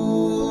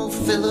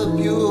 Philip,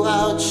 you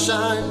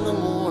outshine the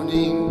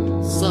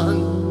morning sun,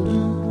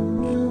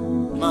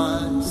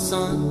 my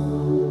son.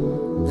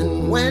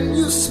 And when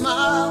you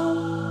smile,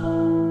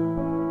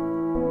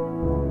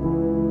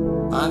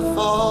 I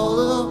fall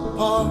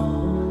apart,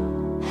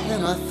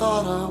 and I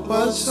thought I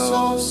was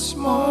so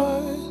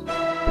smart.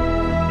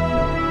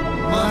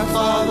 My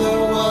father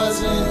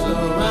wasn't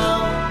around.